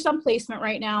 86% placement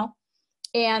right now,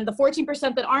 and the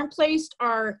 14% that aren't placed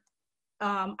are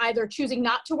either choosing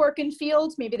not to work in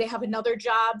fields. Maybe they have another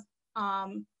job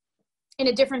in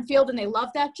a different field and they love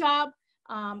that job.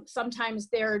 Sometimes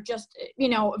they're just, you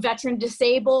know, veteran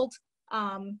disabled.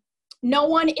 No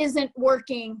one isn't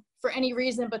working for any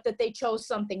reason but that they chose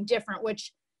something different,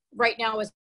 which right now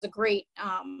is a great,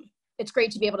 it's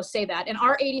great to be able to say that. And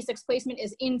our 86 placement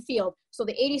is in field. So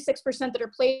the 86% that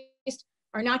are placed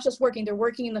are not just working, they're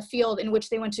working in the field in which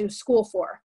they went to school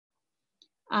for.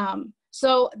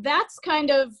 So that's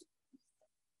kind of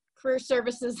career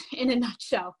services in a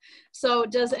nutshell. So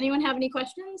does anyone have any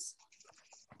questions?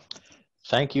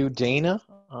 Thank you, Dana.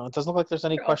 It doesn't look like there's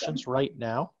any questions right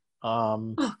now.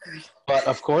 Oh, good. But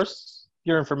of course,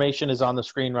 your information is on the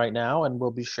screen right now and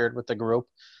will be shared with the group.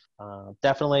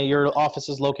 Definitely, your office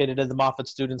is located in the Moffitt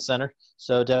Student Center,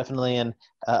 so definitely in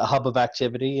a hub of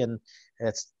activity, and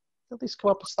it's at least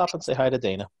come up and stop and say hi to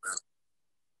Dana.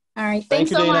 All right, Thank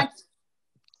thanks you, so Dana. much.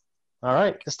 All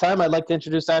right, this time I'd like to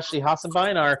introduce Ashley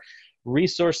Hassenbein, our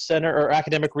Resource Center or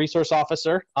Academic Resource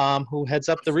Officer, who heads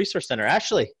up the Resource Center.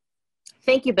 Ashley.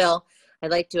 Thank you, Bill.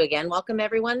 I'd like to again welcome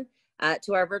everyone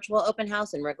to our virtual open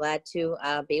house, and we're glad to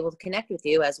be able to connect with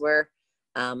you as we're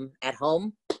at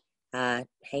home,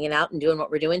 hanging out and doing what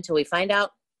we're doing till we find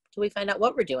out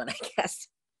what we're doing, I guess.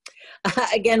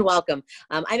 Again, welcome.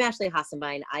 I'm Ashley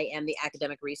Hassenbein. I am the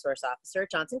Academic Resource Officer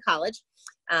at Johnson College.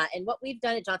 And what we've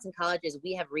done at Johnson College is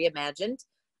we have reimagined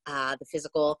the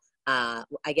physical,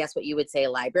 I guess what you would say,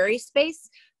 library space.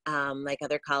 Like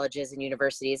other colleges and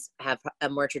universities have a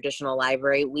more traditional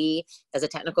library. We, as a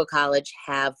technical college,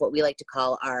 have what we like to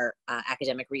call our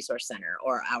Academic Resource Center,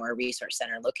 or our Resource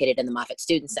Center, located in the Moffitt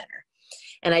Student Center.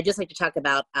 And I'd just like to talk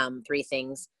about 3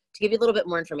 things to give you a little bit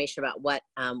more information about what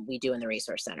we do in the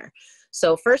Resource Center.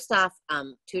 So first off,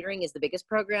 tutoring is the biggest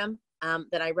program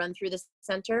that I run through this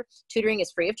center. Tutoring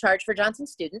is free of charge for Johnson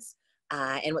students.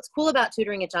 And what's cool about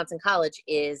tutoring at Johnson College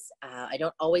is I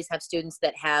don't always have students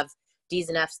that have D's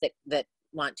and F's that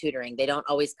want tutoring. They don't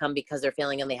always come because they're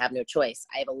failing and they have no choice.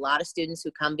 I have a lot of students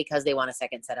who come because they want a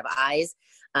second set of eyes.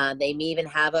 They may even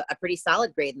have a pretty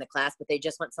solid grade in the class, but they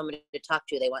just want someone to talk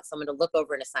to. They want someone to look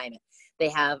over an assignment. They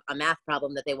have a math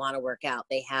problem that they want to work out.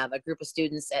 They have a group of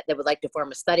students that would like to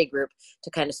form a study group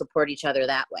to kind of support each other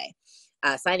that way.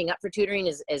 Signing up for tutoring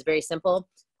is very simple.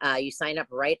 You sign up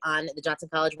right on the Johnson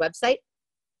College website.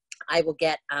 I will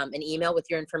get an email with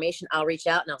your information. I'll reach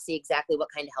out and I'll see exactly what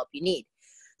kind of help you need.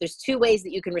 there's two ways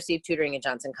that you can receive tutoring at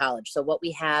Johnson College. So what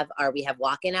we have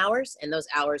walk-in hours, and those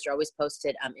hours are always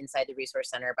posted inside the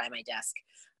Resource Center by my desk.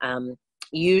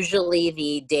 Usually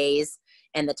the days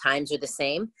and the times are the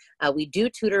same. We do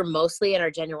tutor mostly in our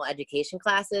general education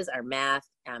classes, our math,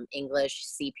 English,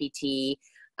 CPT,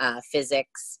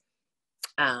 physics.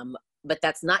 But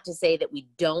that's not to say that we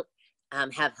don't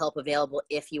have help available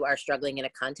if you are struggling in a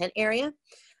content area.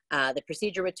 The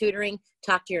procedure with tutoring: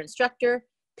 talk to your instructor,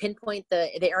 pinpoint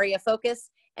the area of focus,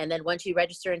 and then once you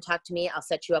register and talk to me, I'll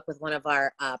set you up with one of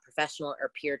our professional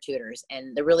or peer tutors.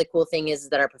 And the really cool thing is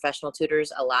that our professional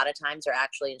tutors a lot of times are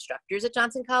actually instructors at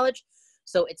Johnson College.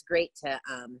 So it's great to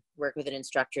work with an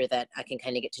instructor that I can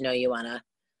kind of get to know you on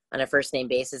a first name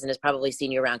basis and has probably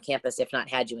seen you around campus, if not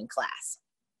had you in class.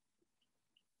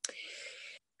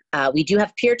 We do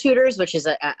have peer tutors, which is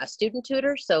a student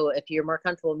tutor. So if you're more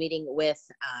comfortable meeting with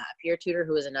a peer tutor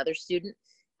who is another student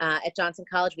at Johnson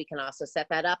College, we can also set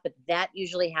that up, but that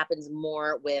usually happens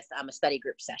more with a study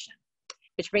group session.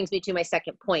 Which brings me to my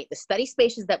second point. The study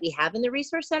spaces that we have in the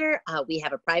Resource Center, we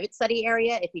have a private study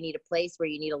area if you need a place where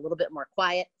you need a little bit more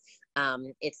quiet.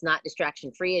 It's not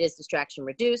distraction free, it is distraction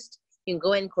reduced. You can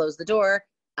go in, close the door.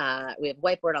 We have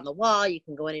whiteboard on the wall. You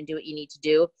can go in and do what you need to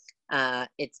do.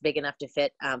 It's big enough to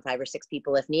fit 5 or 6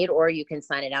 people if need, or you can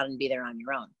sign it out and be there on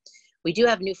your own. We do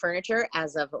have new furniture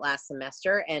as of last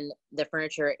semester, and the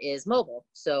furniture is mobile.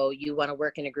 So you want to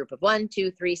work in a group of 1,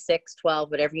 2, 3, 6, 12,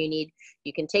 whatever you need.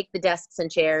 You can take the desks and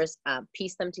chairs,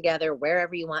 piece them together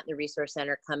wherever you want in the Resource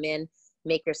Center, come in,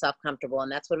 make yourself comfortable.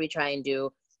 And that's what we try and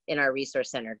do in our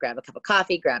Resource Center. Grab a cup of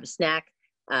coffee, grab a snack,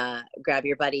 grab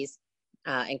your buddies,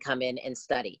 and come in and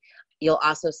study. You'll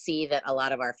also see that a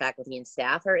lot of our faculty and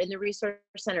staff are in the Resource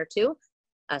Center too.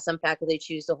 Some faculty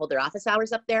choose to hold their office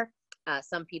hours up there.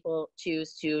 Some people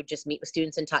choose to just meet with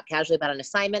students and talk casually about an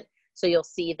assignment. So you'll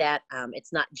see that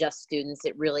it's not just students,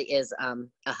 it really is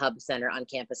a hub center on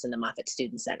campus in the Moffitt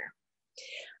Student Center.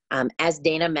 As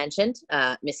Dana mentioned,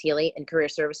 Ms. Healy in Career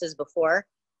Services before,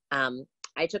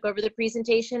 I took over the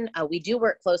presentation. We do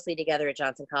work closely together at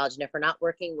Johnson College, and if we're not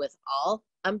working with all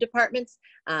departments,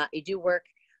 we do work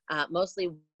mostly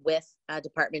with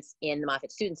departments in the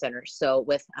Moffitt Student Center. So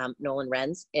with Nolan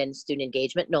Renz in Student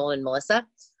Engagement, Nolan and Melissa.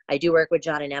 I do work with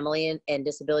John and Emily in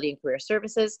Disability and Career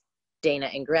Services, Dana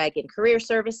and Greg in Career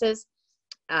Services,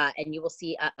 and you will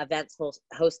see events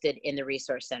hosted in the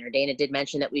Resource Center. Dana did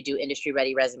mention that we do Industry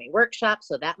Ready Resume Workshops,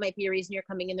 so that might be a reason you're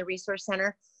coming in the Resource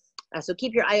Center. So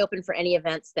keep your eye open for any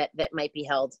events that might be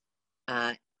held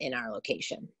in our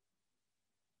location.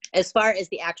 As far as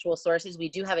the actual sources, we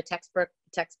do have a textbook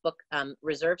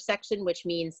reserve section, which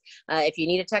means if you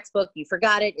need a textbook, you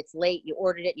forgot it, it's late, you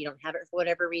ordered it, you don't have it for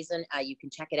whatever reason, you can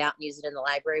check it out and use it in the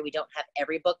library. We don't have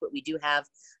every book, but we do have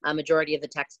a majority of the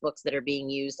textbooks that are being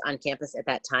used on campus at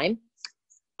that time.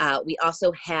 We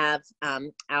also have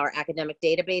our academic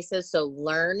databases. So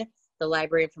Learn, the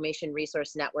Library Information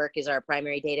Resource Network, is our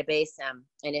primary database.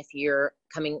 And if you're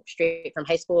coming straight from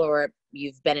high school or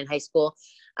you've been in high school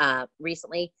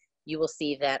recently, you will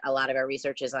see that a lot of our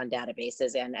research is on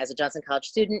databases. And as a Johnson College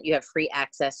student, you have free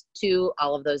access to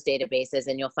all of those databases.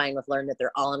 And you'll find with Learn that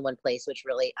they're all in one place, which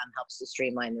really helps to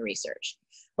streamline the research.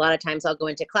 A lot of times I'll go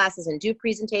into classes and do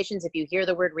presentations. If you hear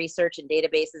the word research and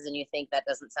databases and you think that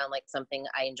doesn't sound like something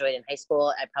I enjoyed in high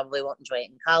school, I probably won't enjoy it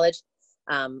in college.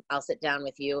 I'll sit down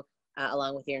with you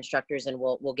along with your instructors and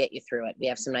we'll get you through it. We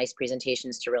have some nice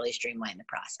presentations to really streamline the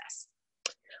process.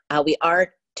 We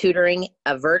are tutoring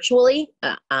virtually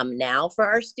now for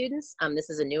our students. This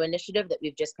is a new initiative that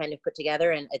we've just kind of put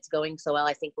together and it's going so well.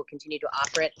 I think we'll continue to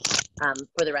offer it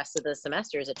for the rest of the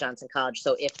semesters at Johnson College.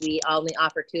 So if we only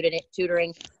offer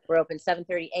tutoring, we're open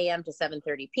 7:30 a.m. to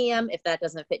 7:30 p.m. If that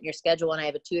doesn't fit in your schedule and I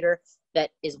have a tutor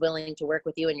that is willing to work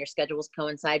with you and your schedules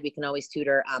coincide, we can always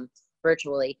tutor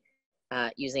virtually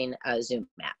using a Zoom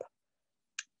app.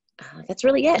 That's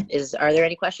really it. Are there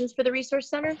any questions for the Resource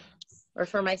Center? Or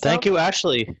for myself? Thank you,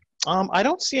 Ashley. I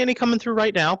don't see any coming through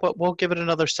right now, but we'll give it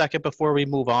another second before we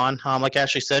move on. Like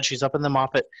Ashley said, she's up in the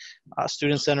Moffitt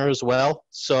Student Center as well.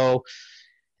 So,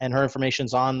 and her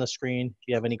information's on the screen. If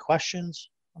you have any questions,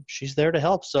 she's there to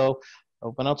help. So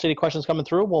when I don't see any questions coming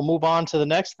through, we'll move on to the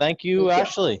next. Thank you,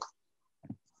 Ashley.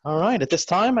 All right, at this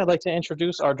time, I'd like to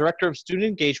introduce our Director of Student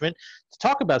Engagement to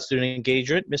talk about student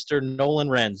engagement, Mr. Nolan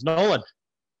Renz. Nolan.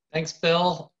 Thanks,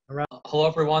 Bill. Hello,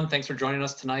 everyone. Thanks for joining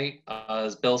us tonight.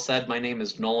 As Bill said, my name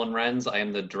is Nolan Renz. I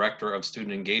am the Director of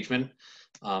Student Engagement.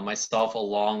 Myself,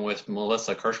 along with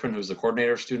Melissa Kirschman, who's the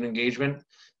Coordinator of Student Engagement,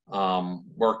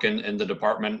 work in the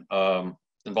department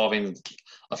involving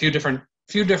a few different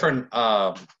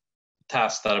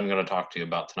tasks that I'm going to talk to you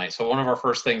about tonight. So one of our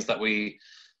first things that we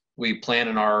we plan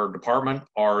in our department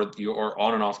are your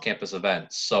on and off campus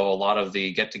events. So a lot of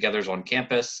the get-togethers on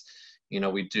campus,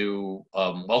 we do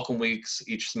welcome weeks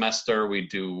each semester. We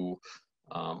do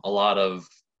a lot of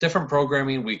different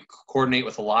programming. We coordinate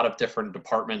with a lot of different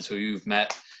departments who you've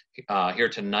met here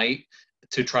tonight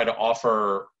to try to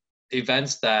offer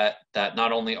events that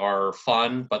not only are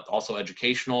fun, but also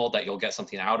educational, that you'll get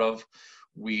something out of.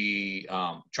 We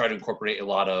try to incorporate a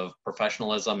lot of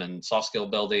professionalism and soft skill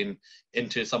building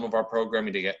into some of our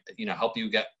programming to get, help you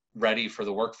get ready for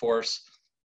the workforce.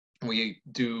 We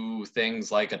do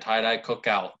things like a tie-dye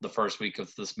cookout the first week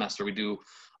of the semester. We do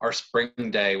our spring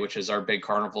day, which is our big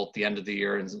carnival at the end of the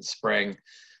year in spring.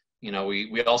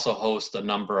 We also host a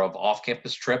number of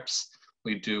off-campus trips.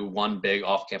 We do one big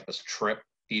off-campus trip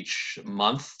each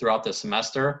month throughout the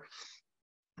semester.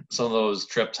 Some of those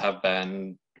trips have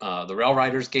been the Rail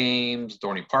Riders games,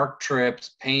 Dorney Park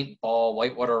trips, paintball,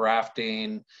 whitewater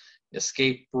rafting,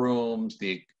 escape rooms,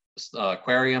 the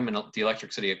aquarium and the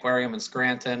Electric City Aquarium in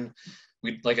Scranton.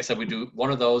 Like I said, we do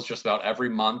one of those just about every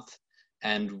month,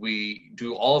 and we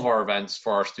do all of our events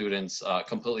for our students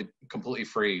completely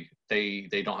free.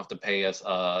 They don't have to pay us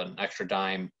an extra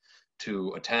dime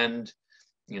to attend.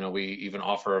 We even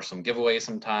offer some giveaways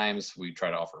sometimes. We try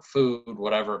to offer food,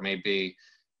 whatever it may be,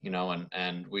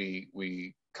 and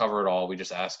we cover it all. We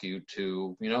just ask you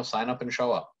to, sign up and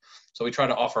show up. So we try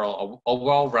to offer a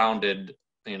well-rounded,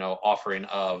 offering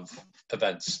of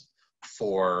events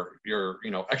for your,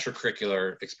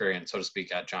 extracurricular experience, so to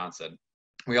speak, at Johnson.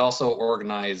 We also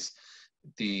organize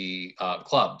the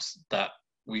clubs that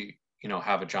we,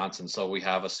 have at Johnson. So we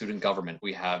have a student government.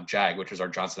 We have JAG, which is our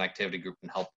Johnson Activity Group,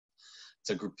 and it's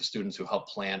a group of students who help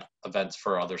plan events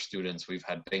for other students. We've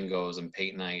had bingos and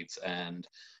paint nights and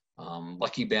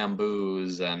lucky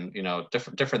bamboos and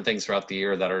different things throughout the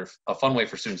year that are a fun way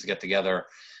for students to get together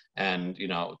and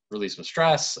release some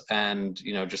stress and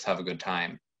just have a good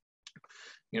time.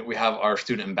 We have our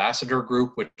student ambassador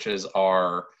group, which is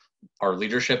our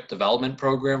leadership development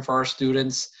program for our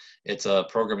students. It's a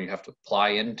program you have to apply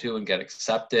into and get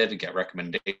accepted, get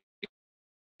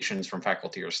recommendations from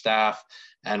faculty or staff,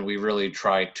 and we really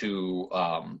try to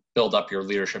build up your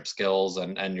leadership skills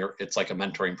and it's like a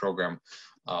mentoring program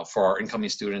for our incoming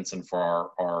students and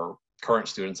for our current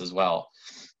students as well.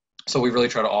 So we really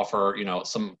try to offer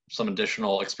some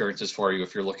additional experiences for you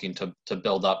if you're looking to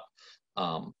build up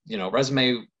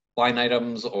resume line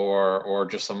items or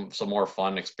just some more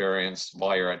fun experience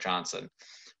while you're at Johnson.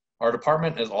 Our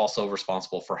department is also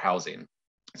responsible for housing.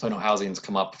 So I know housing's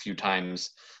come up a few times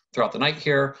throughout the night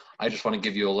here. I just want to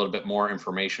give you a little bit more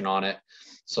information on it.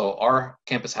 So our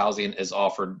campus housing is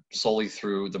offered solely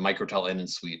through the Microtel Inn and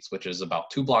Suites, which is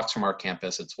about 2 blocks from our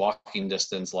campus. It's walking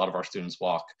distance. A lot of our students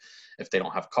walk if they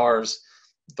don't have cars.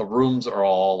 The rooms are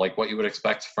all like what you would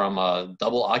expect from a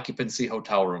double occupancy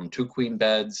hotel room, 2 queen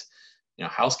beds,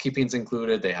 housekeeping's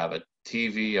included. They have a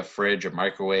TV, a fridge, a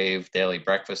microwave, daily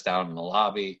breakfast down in the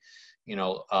lobby.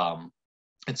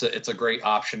 It's a great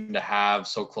option to have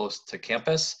so close to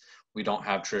campus. We don't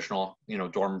have traditional,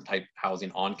 dorm type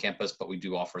housing on campus, but we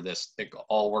do offer this. It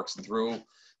all works through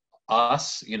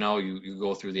us. You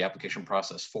go through the application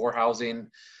process for housing.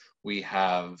 We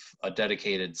have a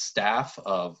dedicated staff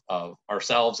of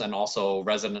ourselves and also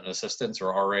resident assistants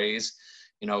or RAs,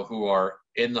 who are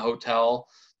in the hotel,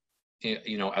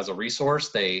 as a resource.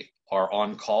 They are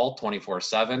on call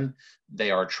 24/7.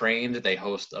 They are trained. They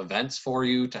host events for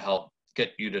you to help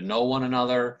get you to know one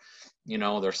another.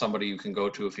 There's somebody you can go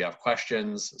to if you have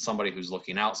questions, somebody who's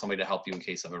looking out, somebody to help you in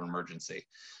case of an emergency.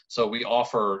 So we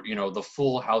offer, the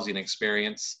full housing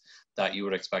experience that you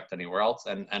would expect anywhere else.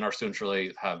 And our students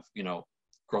really have,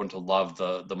 grown to love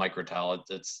the Microtel.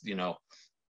 It's,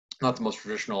 not the most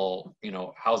traditional,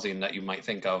 housing that you might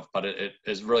think of, but it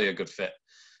is really a good fit,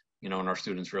 and our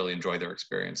students really enjoy their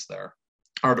experience there.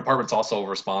 Our department's also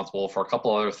responsible for a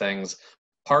couple other things.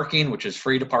 Parking, which is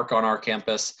free to park on our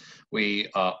campus. We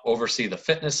oversee the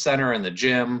fitness center and the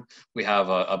gym. We have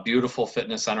a beautiful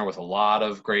fitness center with a lot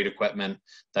of great equipment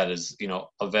that is,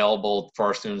 available for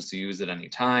our students to use at any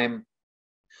time.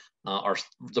 Our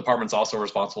department's also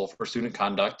responsible for student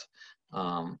conduct.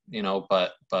 If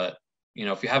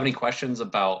you have any questions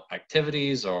about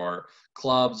activities or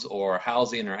clubs or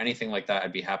housing or anything like that,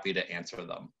 I'd be happy to answer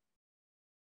them.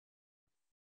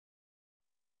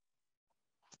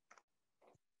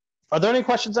 Are there any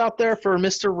questions out there for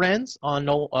Mr. Renz on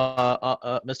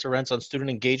Mr. Renz on student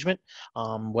engagement,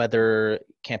 whether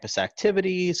campus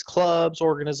activities, clubs,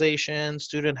 organizations,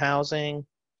 student housing?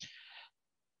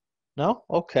 No?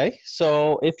 Okay.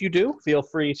 So if you do, feel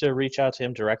free to reach out to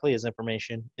him directly. His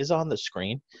information is on the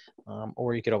screen.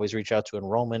 Or you could always reach out to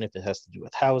enrollment if it has to do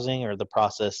with housing or the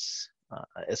process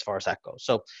as far as that goes.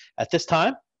 So at this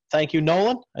time, thank you,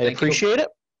 Nolan. I Thank you. appreciate it.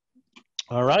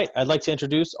 All right. I'd like to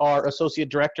introduce our Associate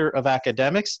Director of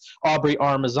Academics, Aubrey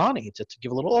Armazzani, to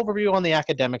give a little overview on the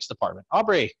academics department.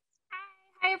 Aubrey.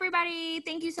 Hi, everybody.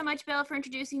 Thank you so much, Bill, for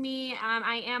introducing me.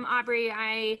 I am Aubrey.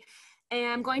 I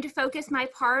am going to focus my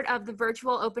part of the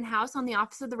virtual open house on the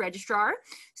Office of the Registrar.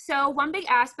 So one big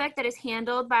aspect that is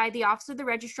handled by the Office of the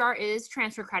Registrar is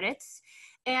transfer credits.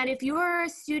 And if you're a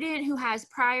student who has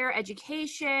prior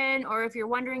education, or if you're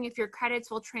wondering if your credits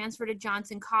will transfer to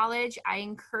Johnson College, I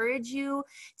encourage you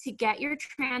to get your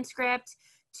transcript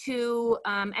to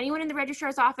anyone in the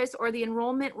registrar's office or the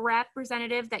enrollment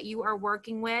representative that you are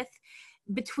working with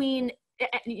between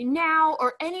now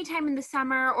or anytime in the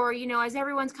summer, or, you know, as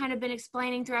everyone's kind of been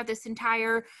explaining throughout this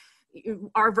entire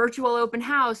our virtual open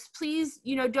house. Please,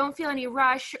 you know, don't feel any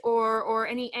rush or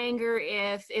any anger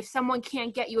if someone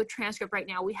can't get you a transcript right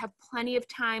now. We have plenty of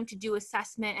time to do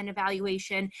assessment and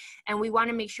evaluation, and we want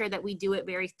to make sure that we do it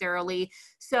very thoroughly.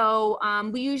 So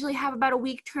we usually have about a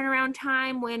week turnaround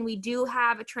time when we do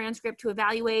have a transcript to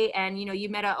evaluate. And, you know, you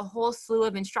met a whole slew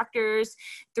of instructors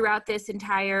throughout this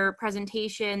entire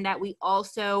presentation that we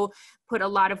also put a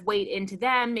lot of weight into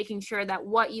them, making sure that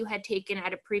what you had taken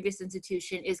at a previous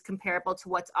institution is comparable to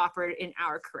what's offered in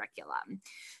our curriculum.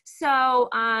 So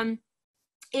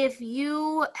if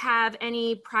you have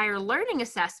any prior learning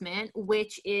assessment,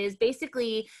 which is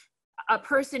basically a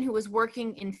person who is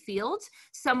working in fields,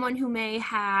 someone who may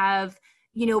have,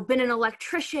 you know, been an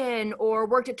electrician or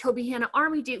worked at Toby Hanna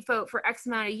Army Depot for X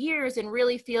amount of years and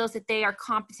really feels that they are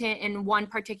competent in one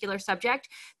particular subject,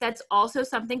 that's also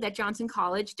something that Johnson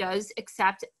College does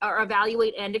accept or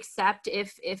evaluate and accept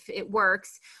if it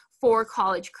works for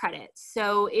college credits.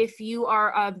 So if you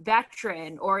are a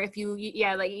veteran, or if you,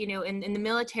 like, you know, in the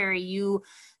military, you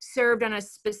served on a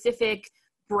specific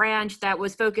branch that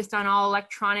was focused on all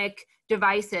electronic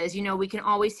devices, you know, we can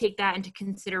always take that into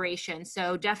consideration.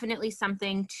 So definitely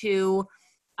something to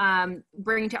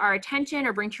bring to our attention,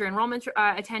 or bring to your enrollment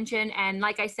attention. And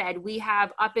like I said, we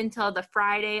have up until the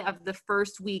Friday of the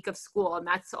first week of school, and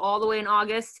that's all the way in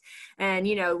August. And,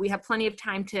 you know, we have plenty of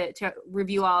time to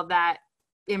review all of that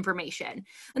information.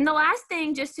 And the last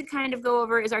thing just to kind of go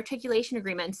over is articulation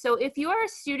agreements. So if you are a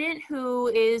student who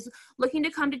is looking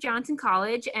to come to Johnson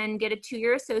College and get a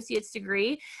 2-year associate's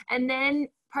degree, and then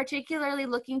particularly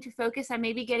looking to focus on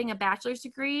maybe getting a bachelor's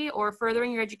degree or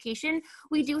furthering your education,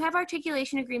 we do have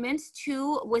articulation agreements,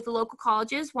 2 with local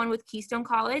colleges, one with Keystone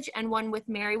College and one with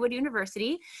Marywood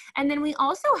University. And then we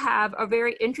also have a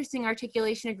very interesting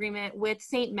articulation agreement with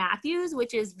St. Matthews,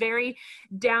 which is very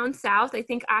down south, I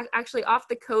think actually off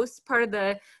the coast, part of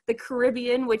the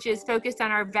Caribbean, which is focused on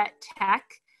our vet tech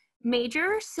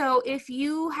major. So if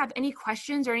you have any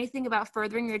questions or anything about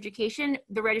furthering your education,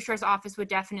 the registrar's office would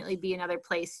definitely be another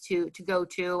place to go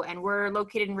to. And we're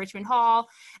located in Richmond Hall,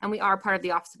 and we are part of the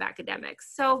Office of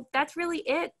Academics. So that's really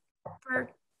it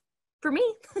for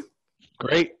me.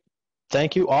 Great.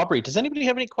 Thank you, Aubrey. Does anybody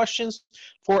have any questions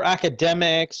for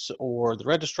academics or the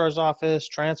registrar's office,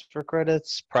 transfer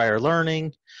credits, prior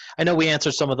learning? I know we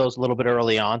answered some of those a little bit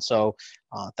early on, so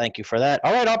thank you for that.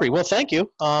 All right, Aubrey. Well, thank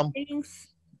you. Thanks.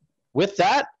 With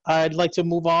that, I'd like to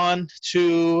move on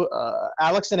to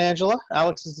Alex and Angela.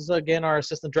 Alex is, again, our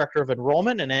Assistant Director of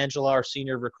Enrollment, and Angela, our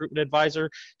Senior Recruitment Advisor,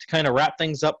 to kind of wrap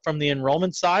things up from the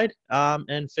enrollment side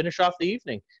and finish off the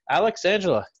evening. Alex,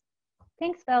 Angela.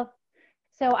 Thanks, Bill.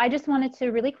 So I just wanted to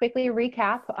really quickly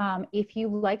recap. If you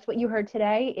liked what you heard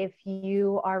today, if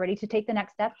you are ready to take the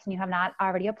next steps and you have not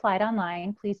already applied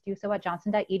online, please do so at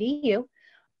johnson.edu.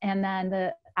 And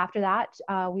then after that,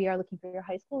 we are looking for your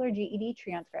high school or GED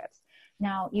transcripts.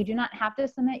 Now, you do not have to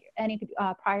submit any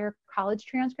prior college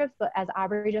transcripts, but as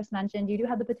Aubrey just mentioned, you do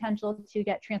have the potential to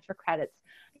get transfer credits.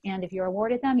 And if you're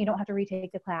awarded them, you don't have to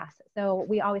retake the class. So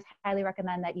we always highly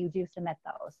recommend that you do submit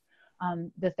those.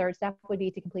 The third step would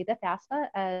be to complete the FAFSA.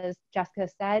 As Jessica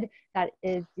said, that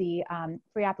is the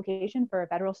free application for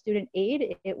federal student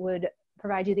aid. It would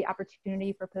provide you the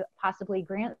opportunity for possibly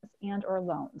grants and or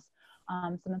loans.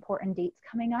 Some important dates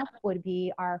coming up would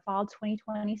be our fall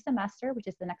 2020 semester, which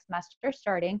is the next semester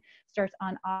starts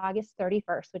on August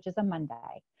 31st, which is a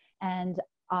Monday. And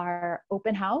our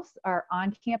open house, our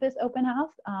on-campus open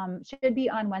house, should be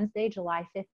on Wednesday, July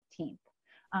 15th.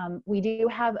 We do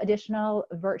have additional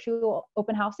virtual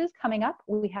open houses coming up.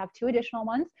 We have 2 additional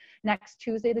ones. Next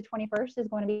Tuesday, the 21st, is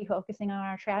going to be focusing on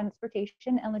our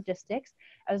transportation and logistics,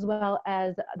 as well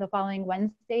as the following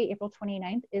Wednesday, April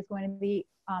 29th, is going to be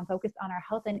focused on our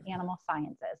health and animal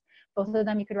sciences. Both of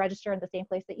them you could register at the same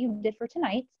place that you did for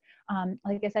tonight.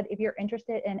 Like I said, if you're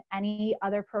interested in any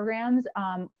other programs,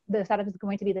 the setup is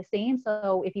going to be the same.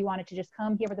 So if you wanted to just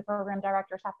come hear what the program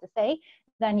directors have to say,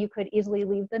 then you could easily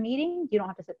leave the meeting. You don't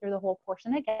have to sit through the whole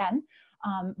portion again.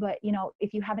 But you know,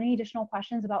 if you have any additional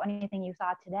questions about anything you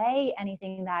saw today,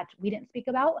 anything that we didn't speak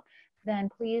about, then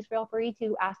please feel free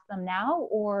to ask them now,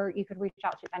 or you could reach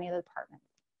out to any of the departments.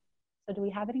 So do we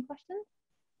have any questions?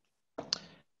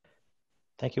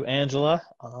 Thank you, Angela.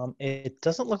 It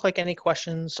doesn't look like any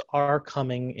questions are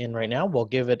coming in right now. We'll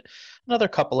give it another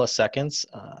couple of seconds.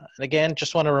 And again,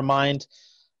 just want to remind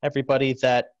everybody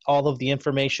that all of the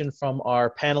information from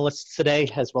our panelists today,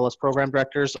 as well as program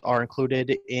directors, are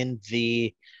included in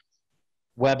the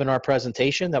webinar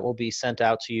presentation that will be sent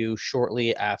out to you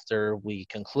shortly after we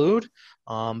conclude.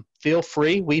 Feel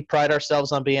free. We pride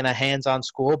ourselves on being a hands-on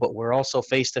school, but we're also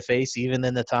face-to-face, even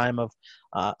in the time of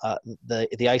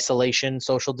the isolation,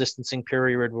 social distancing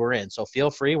period we're in. So feel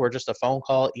free. We're just a phone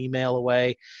call, email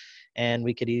away, and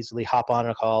we could easily hop on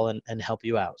a call and help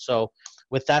you out. So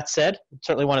with that said,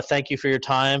 certainly want to thank you for your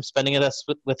time spending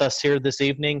with us here this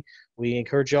evening. We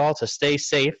encourage you all to stay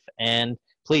safe, and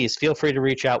please feel free to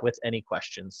reach out with any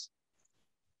questions.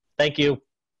 Thank you.